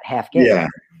lost that half game. Yeah,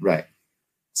 right.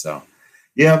 So,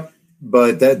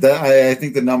 but I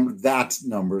think that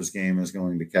numbers game is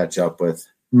going to catch up with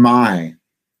my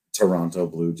Toronto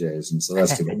Blue Jays, and so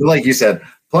that's good. But like you said,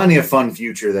 plenty of fun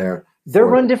future there. Their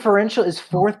run differential is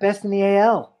 4th best in the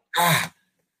AL,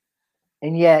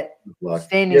 and yet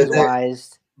standings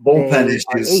wise, bullpen they issues.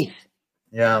 Are 8th.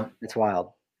 Yeah, it's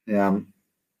wild. Yeah,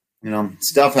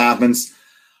 stuff happens,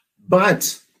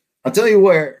 but I'll tell you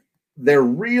where they're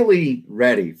really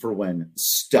ready for when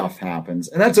stuff happens,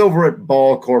 and that's over at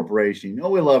Ball Corporation.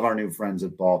 We love our new friends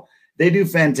at Ball. They do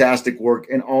fantastic work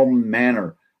in all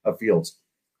manner of fields.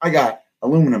 I got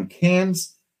aluminum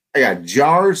cans, I got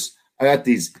jars, I got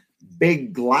these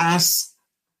big glass.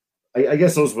 I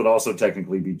guess those would also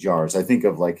technically be jars. I think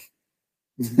of like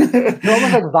they're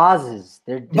almost like vases.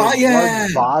 They're large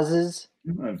vases.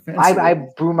 I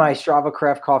brew my Strava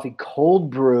Craft coffee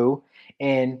cold brew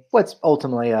in what's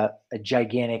ultimately a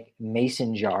gigantic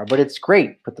mason jar, but it's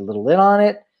great. Put the little lid on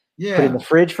it. Yeah. Put it in the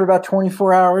fridge for about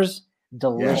 24 hours.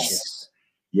 Delicious.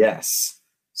 Yes.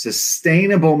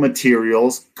 Sustainable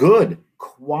materials, good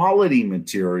quality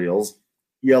materials.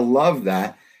 You love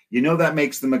that. That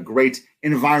makes them a great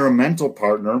environmental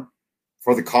partner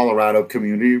for the Colorado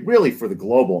community, really for the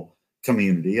global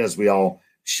community, as we all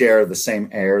share the same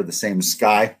air, the same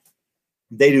sky.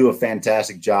 They do a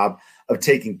fantastic job of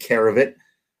taking care of it.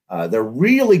 They're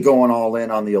really going all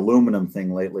in on the aluminum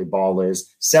thing lately, Ball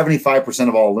is. 75%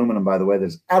 of all aluminum, by the way,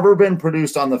 that's ever been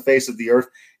produced on the face of the earth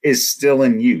is still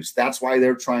in use. That's why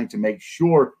they're trying to make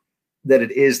sure that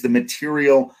it is the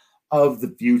material of the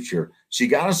future. So you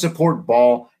got to support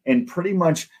Ball in pretty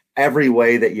much every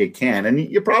way that you can. And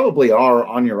you probably are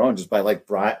on your own just by like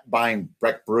buying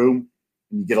Breck Brew.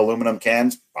 You get aluminum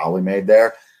cans, probably made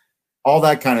there, all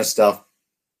that kind of stuff.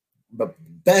 But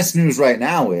best news right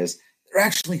now is they're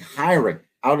actually hiring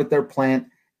out at their plant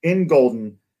in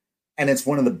Golden, and it's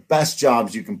one of the best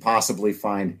jobs you can possibly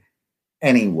find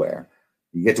anywhere.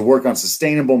 You get to work on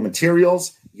sustainable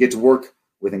materials. You get to work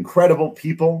with incredible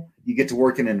people. You get to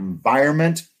work in an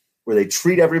environment where they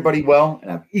treat everybody well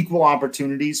and have equal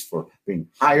opportunities for being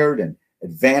hired and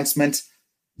advancement,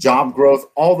 job growth,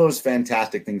 all those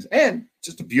fantastic things, and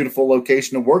just a beautiful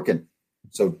location to work in.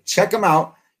 So check them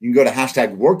out. You can go to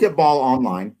 #WorkAtBall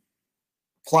online,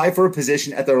 apply for a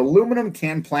position at their aluminum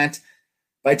can plant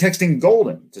by texting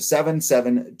Golden to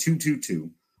 77222,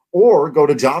 or go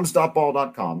to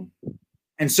jobs.ball.com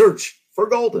and search for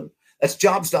Golden. That's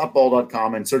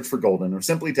jobs.ball.com and search for Golden, or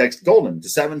simply text Golden to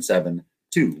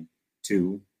 77222.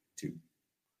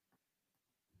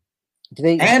 Do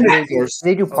they And do of course,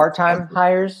 they do part-time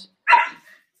hires?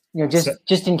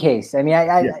 Just in case. I mean,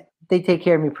 they take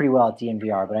care of me pretty well at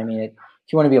DNVR, but I mean, if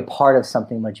you want to be a part of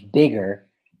something much bigger,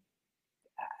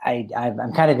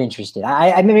 I'm kind of interested.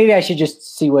 I mean, maybe I should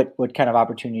just see what kind of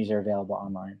opportunities are available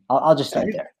online. I'll just start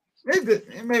there.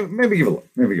 Maybe give a look.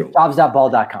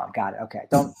 Jobs.ball.com. Got it. Okay.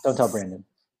 Don't tell Brandon.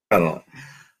 I don't know.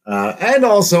 And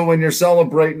also, when you're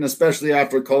celebrating, especially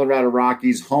after Colorado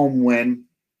Rockies' home win,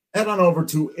 head on over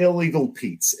to Illegal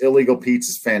Pete's. Illegal Pete's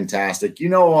is fantastic. You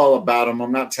know all about them.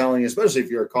 I'm not telling you, especially if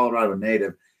you're a Colorado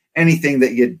native, anything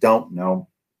that you don't know.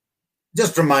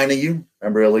 Just reminding you,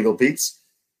 remember Illegal Pete's?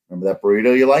 Remember that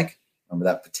burrito you like? Remember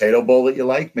that potato bowl that you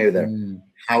like? Maybe their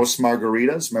house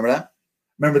margaritas. Remember that?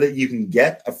 Remember that you can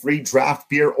get a free draft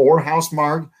beer or house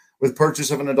marg with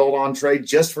purchase of an adult entree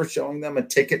just for showing them a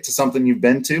ticket to something you've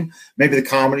been to. Maybe the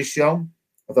comedy show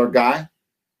with our guy.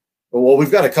 Well,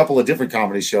 we've got a couple of different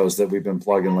comedy shows that we've been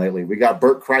plugging lately. We got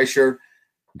Bert Kreischer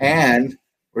and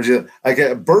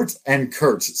Bert and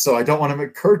Kurt. So I don't want to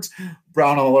make Kurt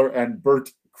Braunohler and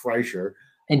Bert Kreischer.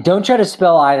 And don't try to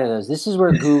spell either of those. This is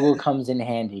where Google comes in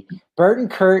handy. Bert and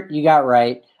Kurt, you got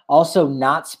right. Also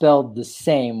not spelled the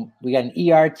same. We got an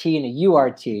ERT and a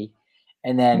URT.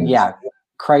 And then,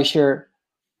 Kreischer,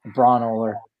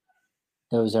 Braunohler.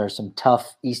 Those are some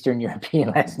tough Eastern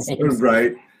European last names.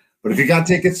 Right. But if you got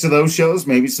tickets to those shows,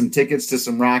 maybe some tickets to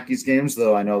some Rockies games,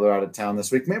 though I know they're out of town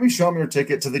this week, maybe show them your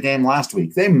ticket to the game last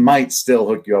week. They might still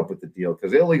hook you up with the deal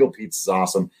because Illegal Pete's is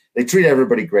awesome. They treat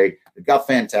everybody great. They've got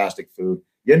fantastic food.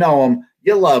 You know them.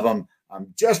 You love them.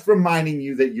 I'm just reminding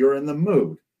you that you're in the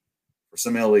mood for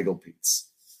some Illegal Pete's.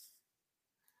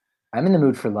 I'm in the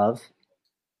mood for love.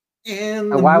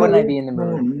 Why wouldn't I be in the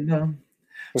mood? No.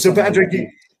 So, Patrick,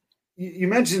 you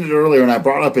mentioned it earlier, and I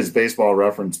brought up his baseball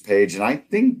reference page, and I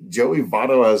think Joey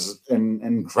Votto has an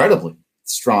incredibly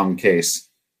strong case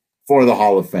for the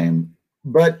Hall of Fame.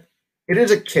 But it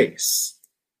is a case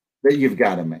that you've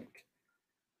got to make.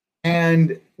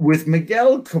 And with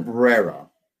Miguel Cabrera,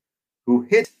 who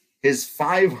hit his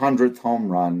 500th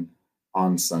home run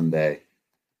on Sunday,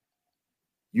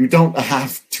 you don't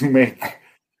have to make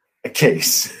a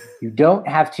case. You don't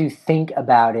have to think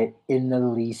about it in the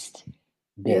least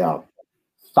bit. Yeah.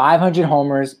 500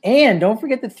 homers, and don't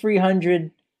forget the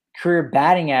 300 career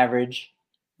batting average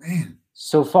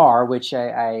so far, which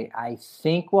I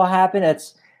think will happen.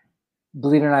 That's,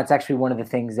 believe it or not, it's actually one of the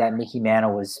things that Mickey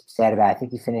Mantle was sad about. I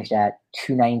think he finished at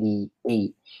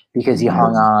 298 because he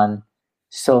hung on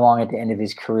so long at the end of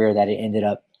his career that it ended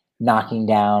up knocking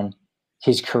down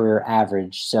his career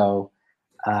average. So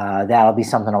that'll be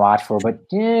something to watch for. But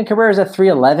Cabrera's at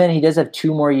 311. He does have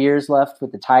 2 more years left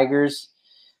with the Tigers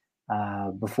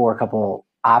before a couple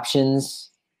options.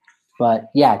 But,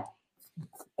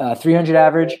 300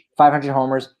 average, 500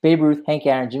 homers, Babe Ruth, Hank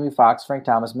Aaron, Jimmy Fox, Frank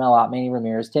Thomas, Mel Ott, Manny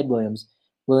Ramirez, Ted Williams,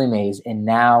 Willie Mays, and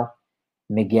now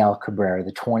Miguel Cabrera,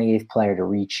 the 28th player to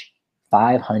reach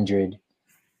 500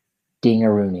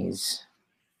 dingaroonies.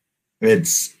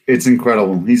 It's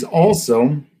incredible. He's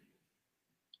also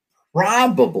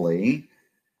probably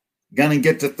going to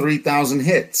get to 3,000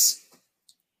 hits.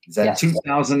 Is that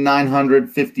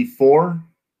 2,954?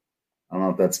 I don't know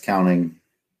if that's counting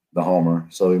the homer.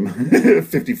 So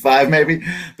 55 maybe.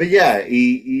 But yeah,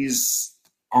 he's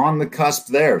on the cusp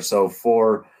there. So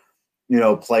for,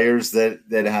 players that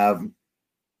have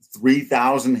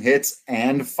 3,000 hits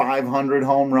and 500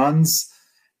 home runs,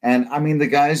 and I mean, the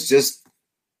guy's just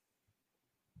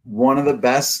one of the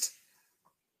best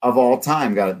of all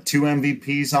time. Got 2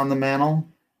 MVPs on the mantle.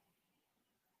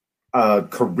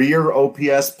 Career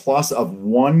OPS plus of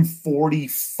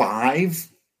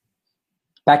 145.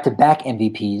 Back-to-back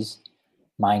MVPs,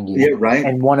 mind you. Yeah, right.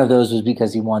 And one of those was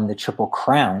because he won the Triple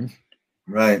Crown.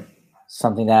 Right.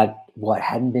 Something that,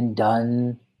 hadn't been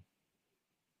done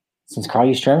since Carl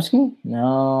Yastrzemski?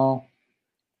 No.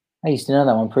 I used to know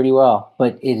that one pretty well.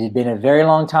 But it had been a very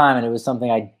long time, and it was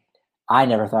something I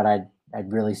never thought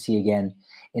I'd really see again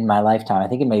in my lifetime. I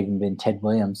think it may have even been Ted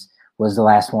Williams was the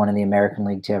last one in the American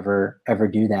League to ever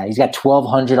do that. He's got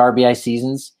 1,200 RBI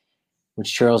seasons,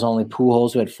 which trails only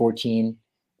Pujols, who had 14,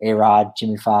 A-Rod,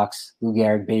 Jimmy Fox, Lou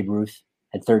Gehrig, Babe Ruth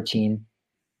had 13.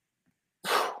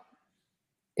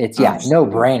 It's,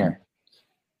 no-brainer.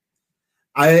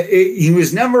 He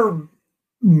was never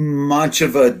much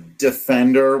of a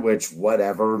defender, which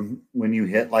whatever when you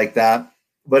hit like that.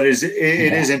 But it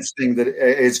is interesting that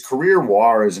his career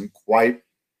WAR isn't quite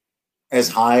as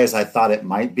high as I thought it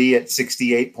might be at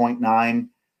 68.9.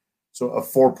 So a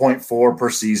 4.4 per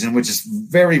season, which is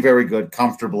very, very good,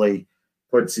 comfortably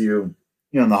puts you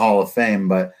in the Hall of Fame.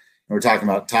 But we're talking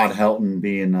about Todd Helton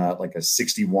being like a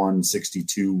 61,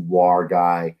 62 WAR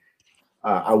guy.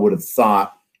 I would have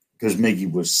thought, because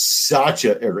Miggy was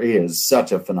is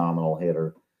such a phenomenal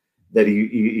hitter, that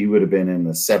he would have been in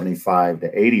the 75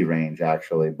 to 80 range,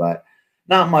 actually, but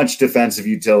not much defensive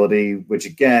utility, which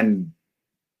again,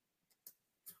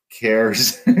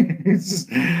 cares.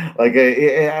 It's like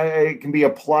it can be a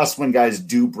plus when guys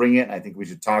do bring it. I think we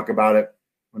should talk about it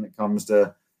when it comes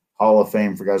to Hall of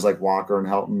Fame for guys like Walker and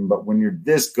Helton. But when you're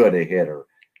this good a hitter,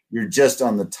 you're just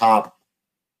on the top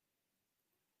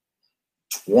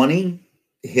 20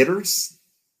 hitters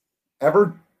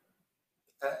ever.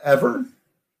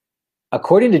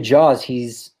 According to Jaws,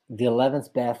 he's the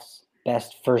 11th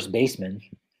best first baseman.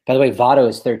 By the way, Votto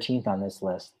is 13th on this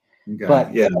list. Okay.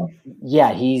 But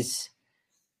yeah, he's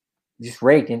just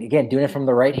raked, and again, doing it from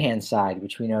the right-hand side,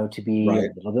 which we know to be a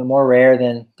little bit more rare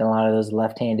than a lot of those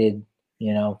left-handed,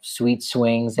 sweet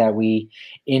swings that we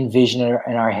envision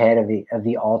in our head of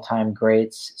the all-time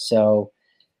greats. So,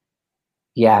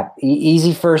 yeah,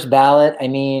 easy first ballot. I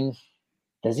mean,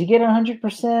 does he get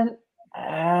 100%?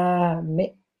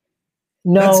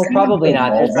 No, probably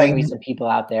not. There's probably gonna be some people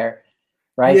out there,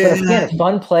 right? Yeah. But again, a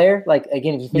fun player. Like,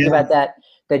 again, if you think about that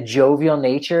jovial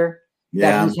nature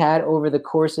that he's had over the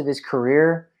course of his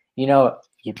career, you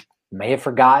may have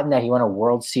forgotten that he won a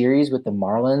World Series with the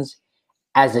Marlins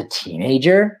as a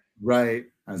teenager. Right.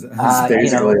 As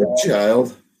basically a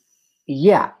child.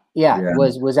 Yeah.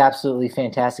 Was absolutely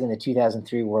fantastic in the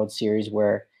 2003 World Series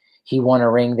where he won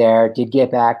a ring there, did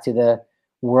get back to the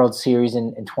World Series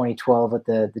in 2012 with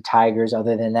the Tigers.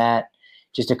 Other than that,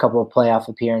 just a couple of playoff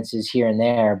appearances here and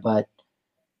there, but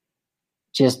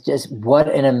just what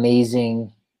an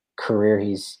amazing career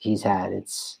he's had.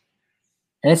 It's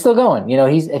still going.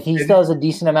 He still has a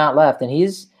decent amount left, and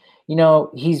he's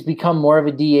become more of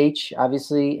a DH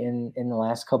obviously in the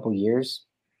last couple years.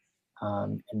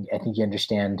 And I think you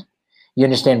understand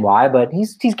why, but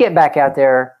he's getting back out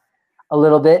there a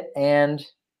little bit. And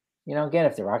again,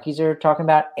 if the Rockies are talking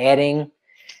about adding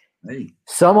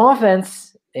some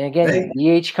offense, and again,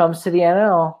 DH comes to the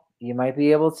NL, you might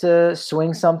be able to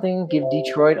swing something, give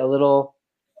Detroit a little,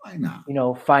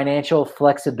 financial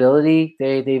flexibility.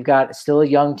 They've got still a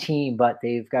young team, but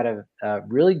they've got a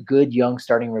really good young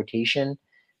starting rotation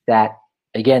that,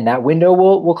 again, that window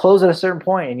will close at a certain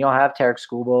point, and you'll have Tarek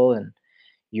Skubal and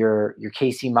your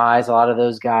Casey Mize, a lot of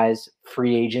those guys,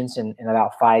 free agents in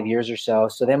about 5 years or so.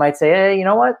 So they might say, hey, you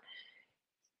know what?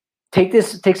 Take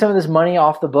some of this money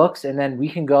off the books, and then we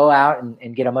can go out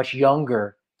and get a much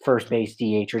younger first base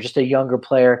DH or just a younger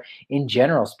player in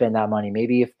general, spend that money.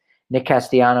 Maybe if Nick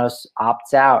Castellanos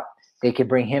opts out, they could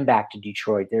bring him back to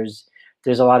Detroit. There's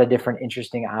a lot of different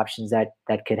interesting options that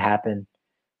could happen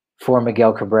for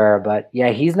Miguel Cabrera. But yeah,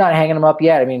 he's not hanging him up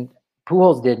yet. I mean,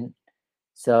 Pujols didn't.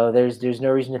 So there's no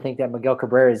reason to think that Miguel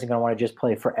Cabrera isn't going to want to just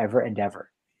play forever and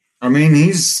ever. I mean,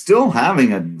 he's still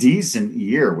having a decent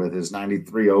year with his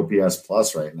 93 OPS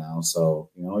plus right now.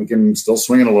 So, he can still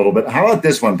swing it a little bit. How about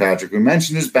this one, Patrick? We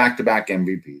mentioned his back-to-back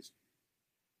MVPs.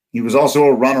 He was also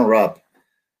a runner-up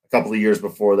a couple of years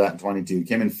before that in 22. He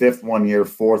came in fifth one year,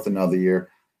 fourth another year.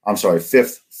 I'm sorry,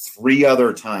 fifth 3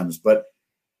 other times. But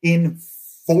in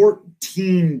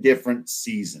 14 different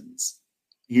seasons,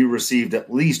 he received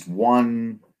at least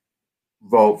one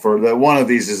vote for one of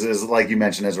these is like you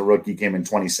mentioned, as a rookie, came in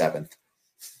 27th.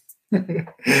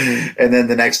 And then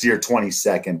the next year,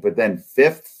 22nd. But then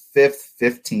 5th,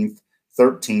 15th,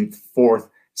 13th, 4th,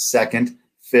 2nd,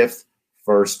 5th,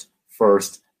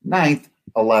 1st, 9th,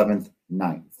 11th,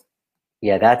 9th.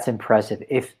 Yeah, that's impressive.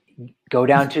 If go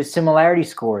down to similarity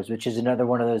scores, which is another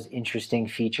one of those interesting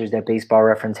features that Baseball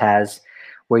Reference has,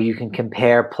 where you can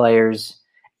compare players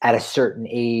at a certain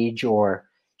age or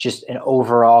just an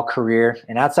overall career.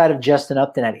 And outside of Justin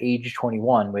Upton at age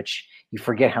 21, which you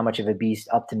forget how much of a beast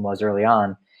Upton was early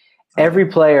on, every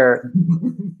player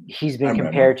he's been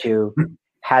compared to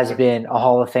has been a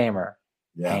Hall of Famer.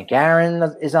 Yeah. Hank Aaron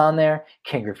is on there,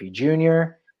 Ken Griffey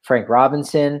Jr., Frank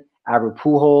Robinson, Albert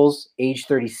Pujols, age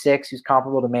 36, who's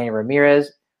comparable to Manny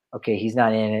Ramirez. Okay, he's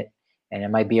not in it, and it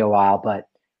might be a while, but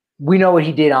we know what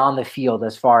he did on the field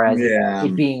as far as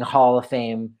it being Hall of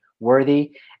Fame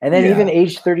worthy. And then even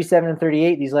age 37 and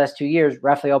 38, these last 2 years,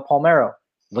 Rafael Palmeiro,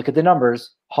 look at the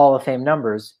numbers, Hall of Fame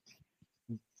numbers.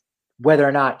 Whether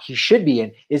or not he should be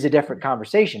in is a different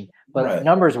conversation. But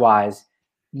numbers-wise,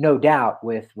 no doubt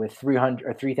with 300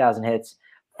 or 3,000 hits,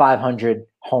 500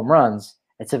 home runs,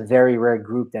 it's a very rare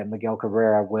group that Miguel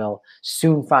Cabrera will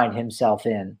soon find himself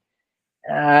in.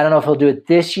 I don't know if he'll do it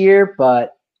this year,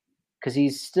 but because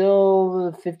he's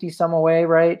still 50-some away,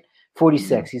 right?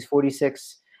 46. He's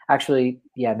 46. Actually,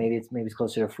 yeah, maybe it's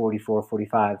closer to 44,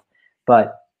 45.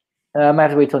 But I might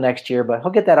have to wait till next year. But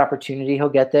he'll get that opportunity. He'll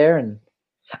get there, and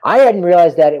I hadn't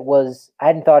realized that I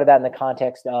hadn't thought about it in the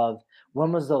context of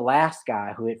when was the last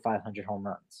guy who hit 500 home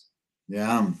runs?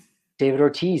 Yeah. David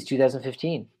Ortiz,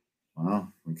 2015. Wow.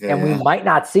 Okay. And we might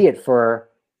not see it for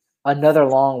another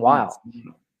long while.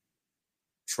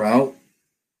 Trout.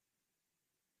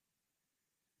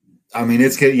 I mean,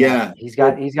 it's good. Yeah. He's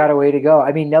got a way to go.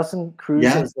 I mean, Nelson Cruz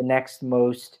is the next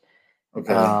most.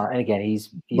 Okay. And again, he's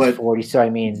 40. So, I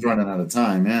mean. He's running out of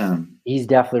time. Yeah. He's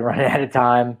definitely running out of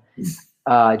time.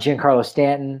 Giancarlo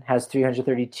Stanton has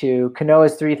 332. Cano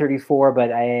has 334,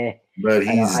 but I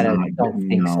don't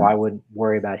think so. I wouldn't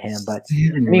worry about him. But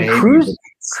I mean, Cruz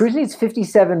needs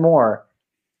 57 more.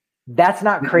 That's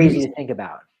not crazy to think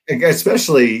about,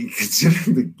 especially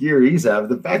considering the gear he's have.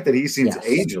 The fact that he seems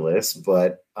ageless,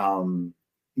 but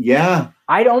yeah.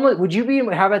 How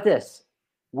about this?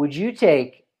 Would you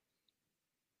take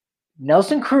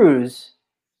Nelson Cruz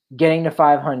getting to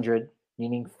 500?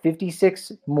 Meaning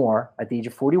 56 more at the age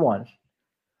of 41,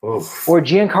 Oof. Or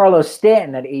Giancarlo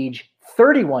Stanton at age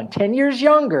 31, 10 years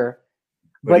younger,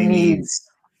 but needs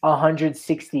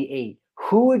 168.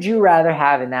 Who would you rather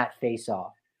have in that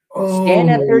face-off? Stanton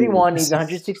at 31 needs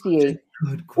 168,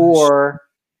 or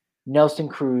Nelson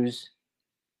Cruz,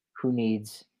 who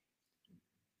needs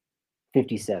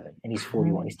 57, and he's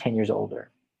 41. He's 10 years older.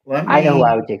 I know who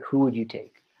I would take. Who would you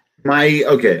take? Let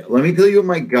me tell you what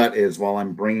my gut is while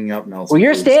I'm bringing up Nelson. Well,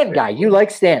 you're a Stanton guy. You like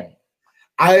Stanton.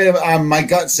 My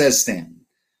gut says Stanton.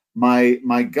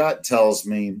 My gut tells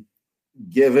me,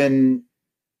 given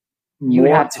you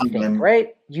would have to think,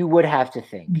 right? You would have to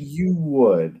think. You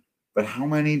would, but how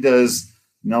many does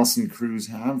Nelson Cruz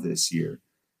have this year?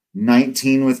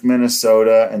 19 with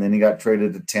Minnesota, and then he got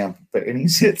traded to Tampa Bay, and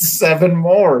he's hit 7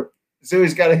 more. So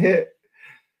he's got to hit.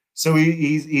 So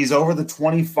he's over the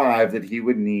 25 that he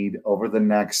would need over the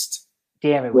next.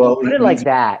 Damn it! When you put it like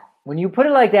that,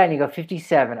 and you go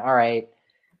 57, all right.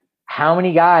 How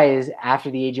many guys after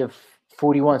the age of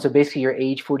 41? So basically, your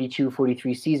age 42,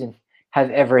 43 season have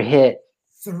ever hit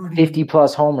 50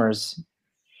 plus homers.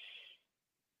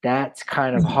 That's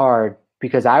kind of hard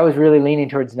because I was really leaning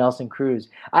towards Nelson Cruz.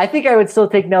 I think I would still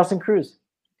take Nelson Cruz.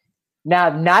 Now,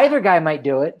 neither guy might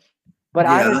do it. But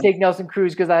I would take Nelson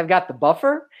Cruz because I've got the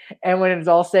buffer. And when it's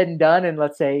all said and done, and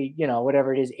let's say,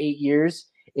 whatever it is, 8 years,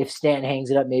 if Stanton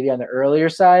hangs it up maybe on the earlier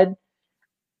side,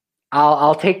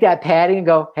 I'll take that padding and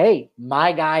go, hey,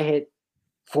 my guy hit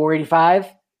 485.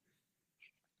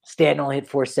 Stanton only hit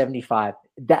 475.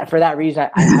 For that reason,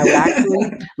 I would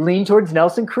actually lean towards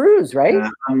Nelson Cruz, right?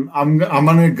 I'm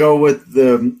gonna go with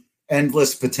the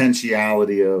endless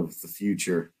potentiality of the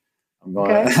future. I'm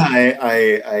going.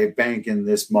 Okay. I bank in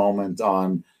this moment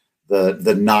on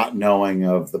the not knowing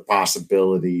of the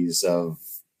possibilities of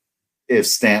if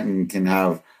Stanton can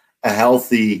have a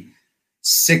healthy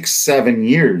 6-7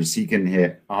 years, he can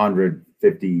hit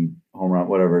 150 home run,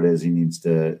 whatever it is he needs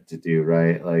to do,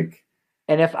 right? Like,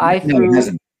 and if I threw, he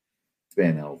hasn't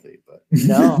been healthy, but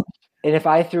no, and if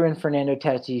I threw in Fernando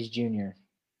Tatis Jr.,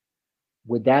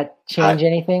 would that change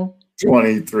anything?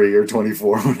 23 or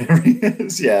 24, whatever he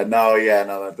is. No,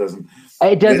 that doesn't.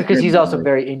 It doesn't because he's also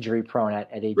very injury prone at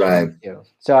age 22.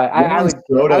 So I would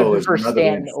prefer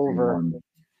Stanton over.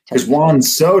 Because Juan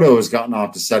Soto has gotten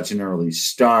off to such an early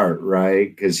start,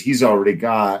 right? Because he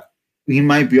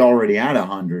might be already at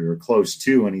 100 or close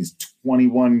to, and he's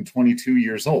 21, 22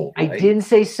 years old. Right? I didn't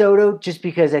say Soto just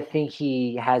because I think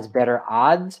he has better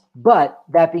odds. But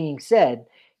that being said,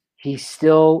 he's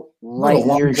still light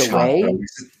years away, and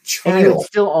he would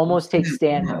still almost take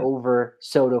Stanton over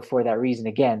Soto for that reason.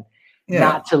 Again,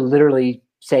 not to literally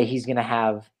say he's going to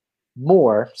have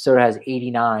more. Soto has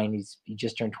 89. He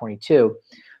just turned 22.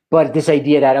 But this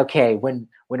idea that, okay, when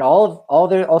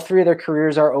all three of their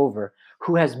careers are over,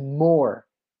 who has more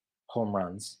home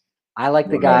runs? I like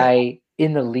the guy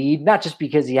in the lead, not just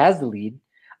because he has the lead.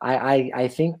 I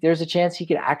think there's a chance he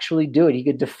could actually do it. He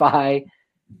could defy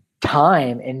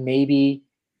time and maybe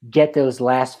get those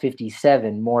last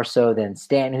 57 more so than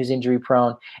Stanton, who's injury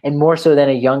prone, and more so than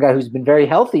a young guy who's been very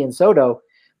healthy in Soto,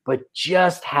 but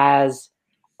just has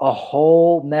a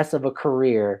whole mess of a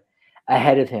career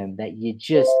ahead of him that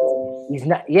he's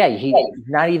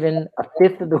not even a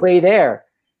fifth of the way there.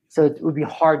 So it would be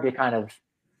hard to kind of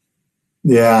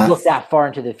look that far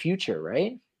into the future,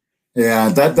 right? Yeah,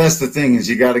 that's the thing is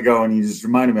you got to go, and you just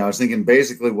reminded me, I was thinking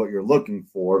basically what you're looking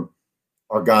for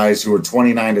are guys who are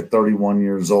 29 to 31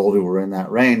 years old who were in that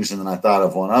range. And then I thought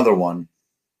of one other one.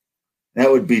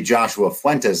 That would be Joshua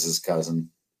Fuentes' cousin.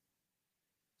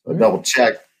 So double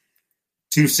check.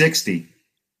 260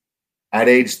 at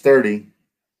age 30.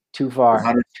 Too far.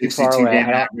 Too far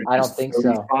away. I don't think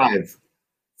 35. So.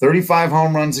 35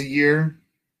 home runs a year.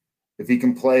 If he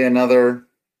can play another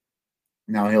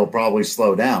Now he'll probably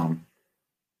slow down,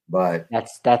 but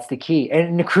that's the key.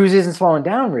 And Cruz isn't slowing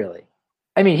down really.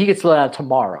 I mean, he could slow down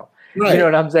tomorrow. right. You know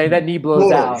what I'm saying? That knee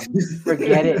blows out.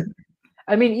 Forget it.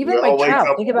 I mean, even Mike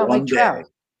Trout. Think about Mike Trout,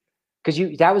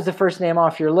 because that was the first name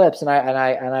off your lips, and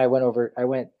I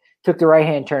took the right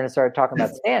hand turn and started talking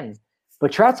about Stanton.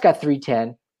 But Trout's got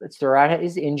 310. Let's throw out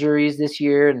his injuries this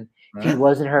year, and if he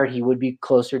wasn't hurt, he would be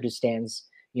closer to Stanton's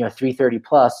 330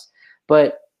 plus.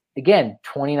 But again,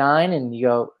 29, and you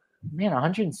go, man,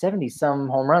 170 some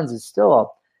home runs is still a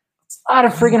lot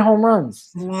of friggin' home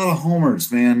runs. A lot of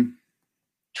homers, man.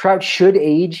 Trout should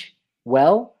age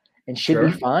well and should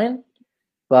be fine.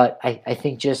 But I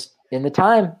think just in the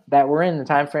time that we're in, the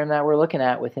time frame that we're looking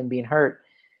at with him being hurt,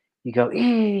 you go,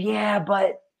 yeah,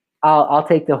 but I'll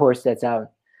take the horse that's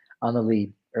out on the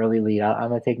lead, early lead. I'm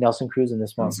going to take Nelson Cruz in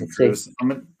this one.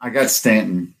 I got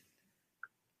Stanton,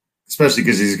 especially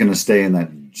because he's going to stay in that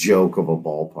joke of a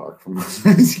ballpark.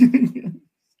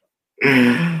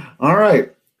 All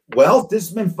right. Well, this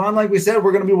has been fun. Like we said,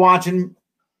 we're going to be watching,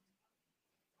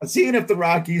 seeing if the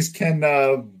Rockies can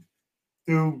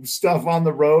do stuff on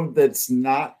the road that's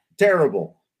not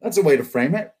terrible. That's a way to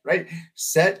frame it, right?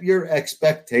 Set your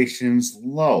expectations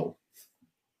low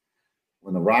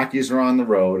when the Rockies are on the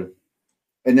road,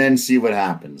 and then see what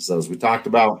happens. So as we talked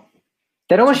about,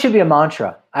 that almost should be a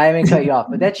mantra. I didn't cut you off,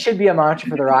 but that should be a mantra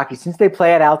for the Rockies since they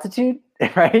play at altitude,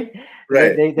 right?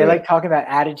 Right. They like talking about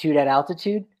attitude at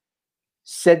altitude.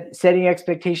 Setting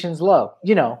expectations low,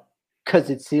 because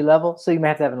it's sea level. So you might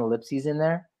have to have an ellipses in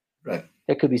there. Right.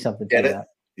 There could be something to that.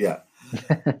 Yeah.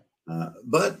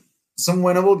 But some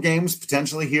winnable games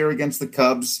potentially here against the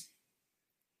Cubs.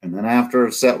 And then after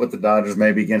a set with the Dodgers,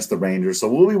 maybe against the Rangers.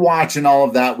 So we'll be watching all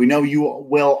of that. We know you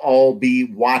will all be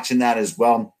watching that as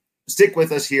well. Stick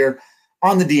with us here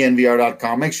on the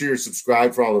DNVR.com. Make sure you're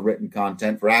subscribed for all the written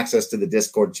content, for access to the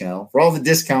Discord channel, for all the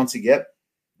discounts you get,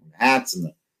 the hats and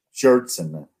the shirts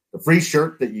and the free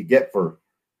shirt that you get for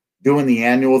doing the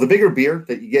annual, the bigger beer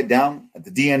that you get down at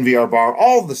the DNVR bar,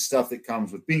 all the stuff that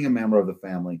comes with being a member of the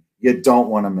family. You don't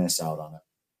want to miss out on it.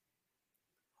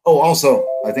 Oh, also,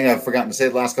 I think I've forgotten to say it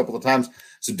the last couple of times.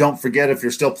 So don't forget, if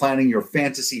you're still planning your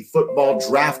fantasy football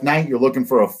draft night, you're looking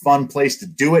for a fun place to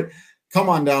do it, come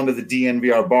on down to the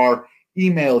DNVR bar.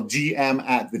 Email GM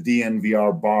at the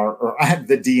DNVR bar or at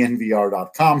the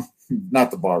DNVR.com. Not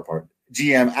the bar part.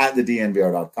 GM at the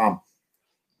DNVR.com.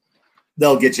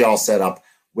 They'll get you all set up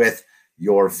with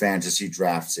your fantasy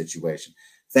draft situation.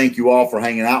 Thank you all for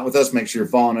hanging out with us. Make sure you're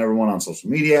following everyone on social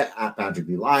media, at Patrick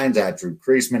B. Lyons, at Drew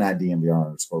Creasman, at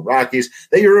DNVR_Rockies,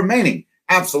 that you're remaining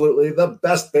absolutely the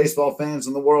best baseball fans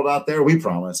in the world out there. We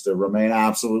promise to remain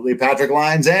absolutely Patrick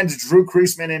Lyons and Drew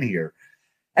Creasman in here.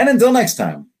 And until next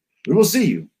time, we will see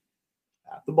you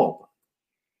at the ballpark.